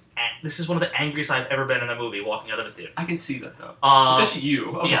angriest I've ever been in a movie walking out of a theater. I can see that though. Especially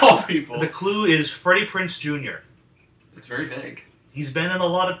you, of all people. The clue is Freddie Prinze Jr. It's very vague. He's been in a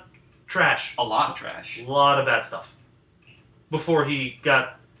lot of trash. A lot of trash. A lot of bad stuff. Before he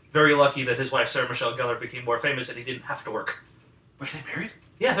got very lucky that his wife, Sarah Michelle Gellar, became more famous and he didn't have to work. Were they married?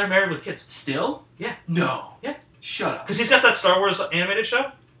 Yeah, they're married with kids. Still? Yeah. No. Yeah. Shut up. Because he's got that Star Wars animated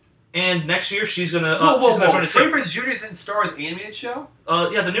show, and next year she's gonna. Whoa. Freddie Prinze Jr. is in Star Wars animated show?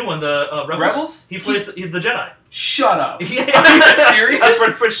 Yeah, the new one, the Rebels. Rebels? He plays the Jedi. Shut up. Yeah. Are you serious?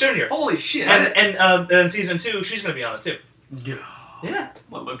 That's Freddie Prinze Jr. Holy shit. And in season 2, she's gonna be on it too. No. Yeah.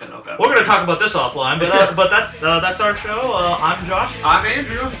 We'll look that up. We're gonna talk about this offline, but that's our show. I'm Josh. I'm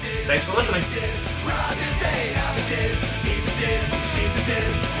Andrew. Thanks for listening.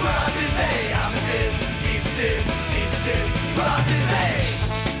 Rock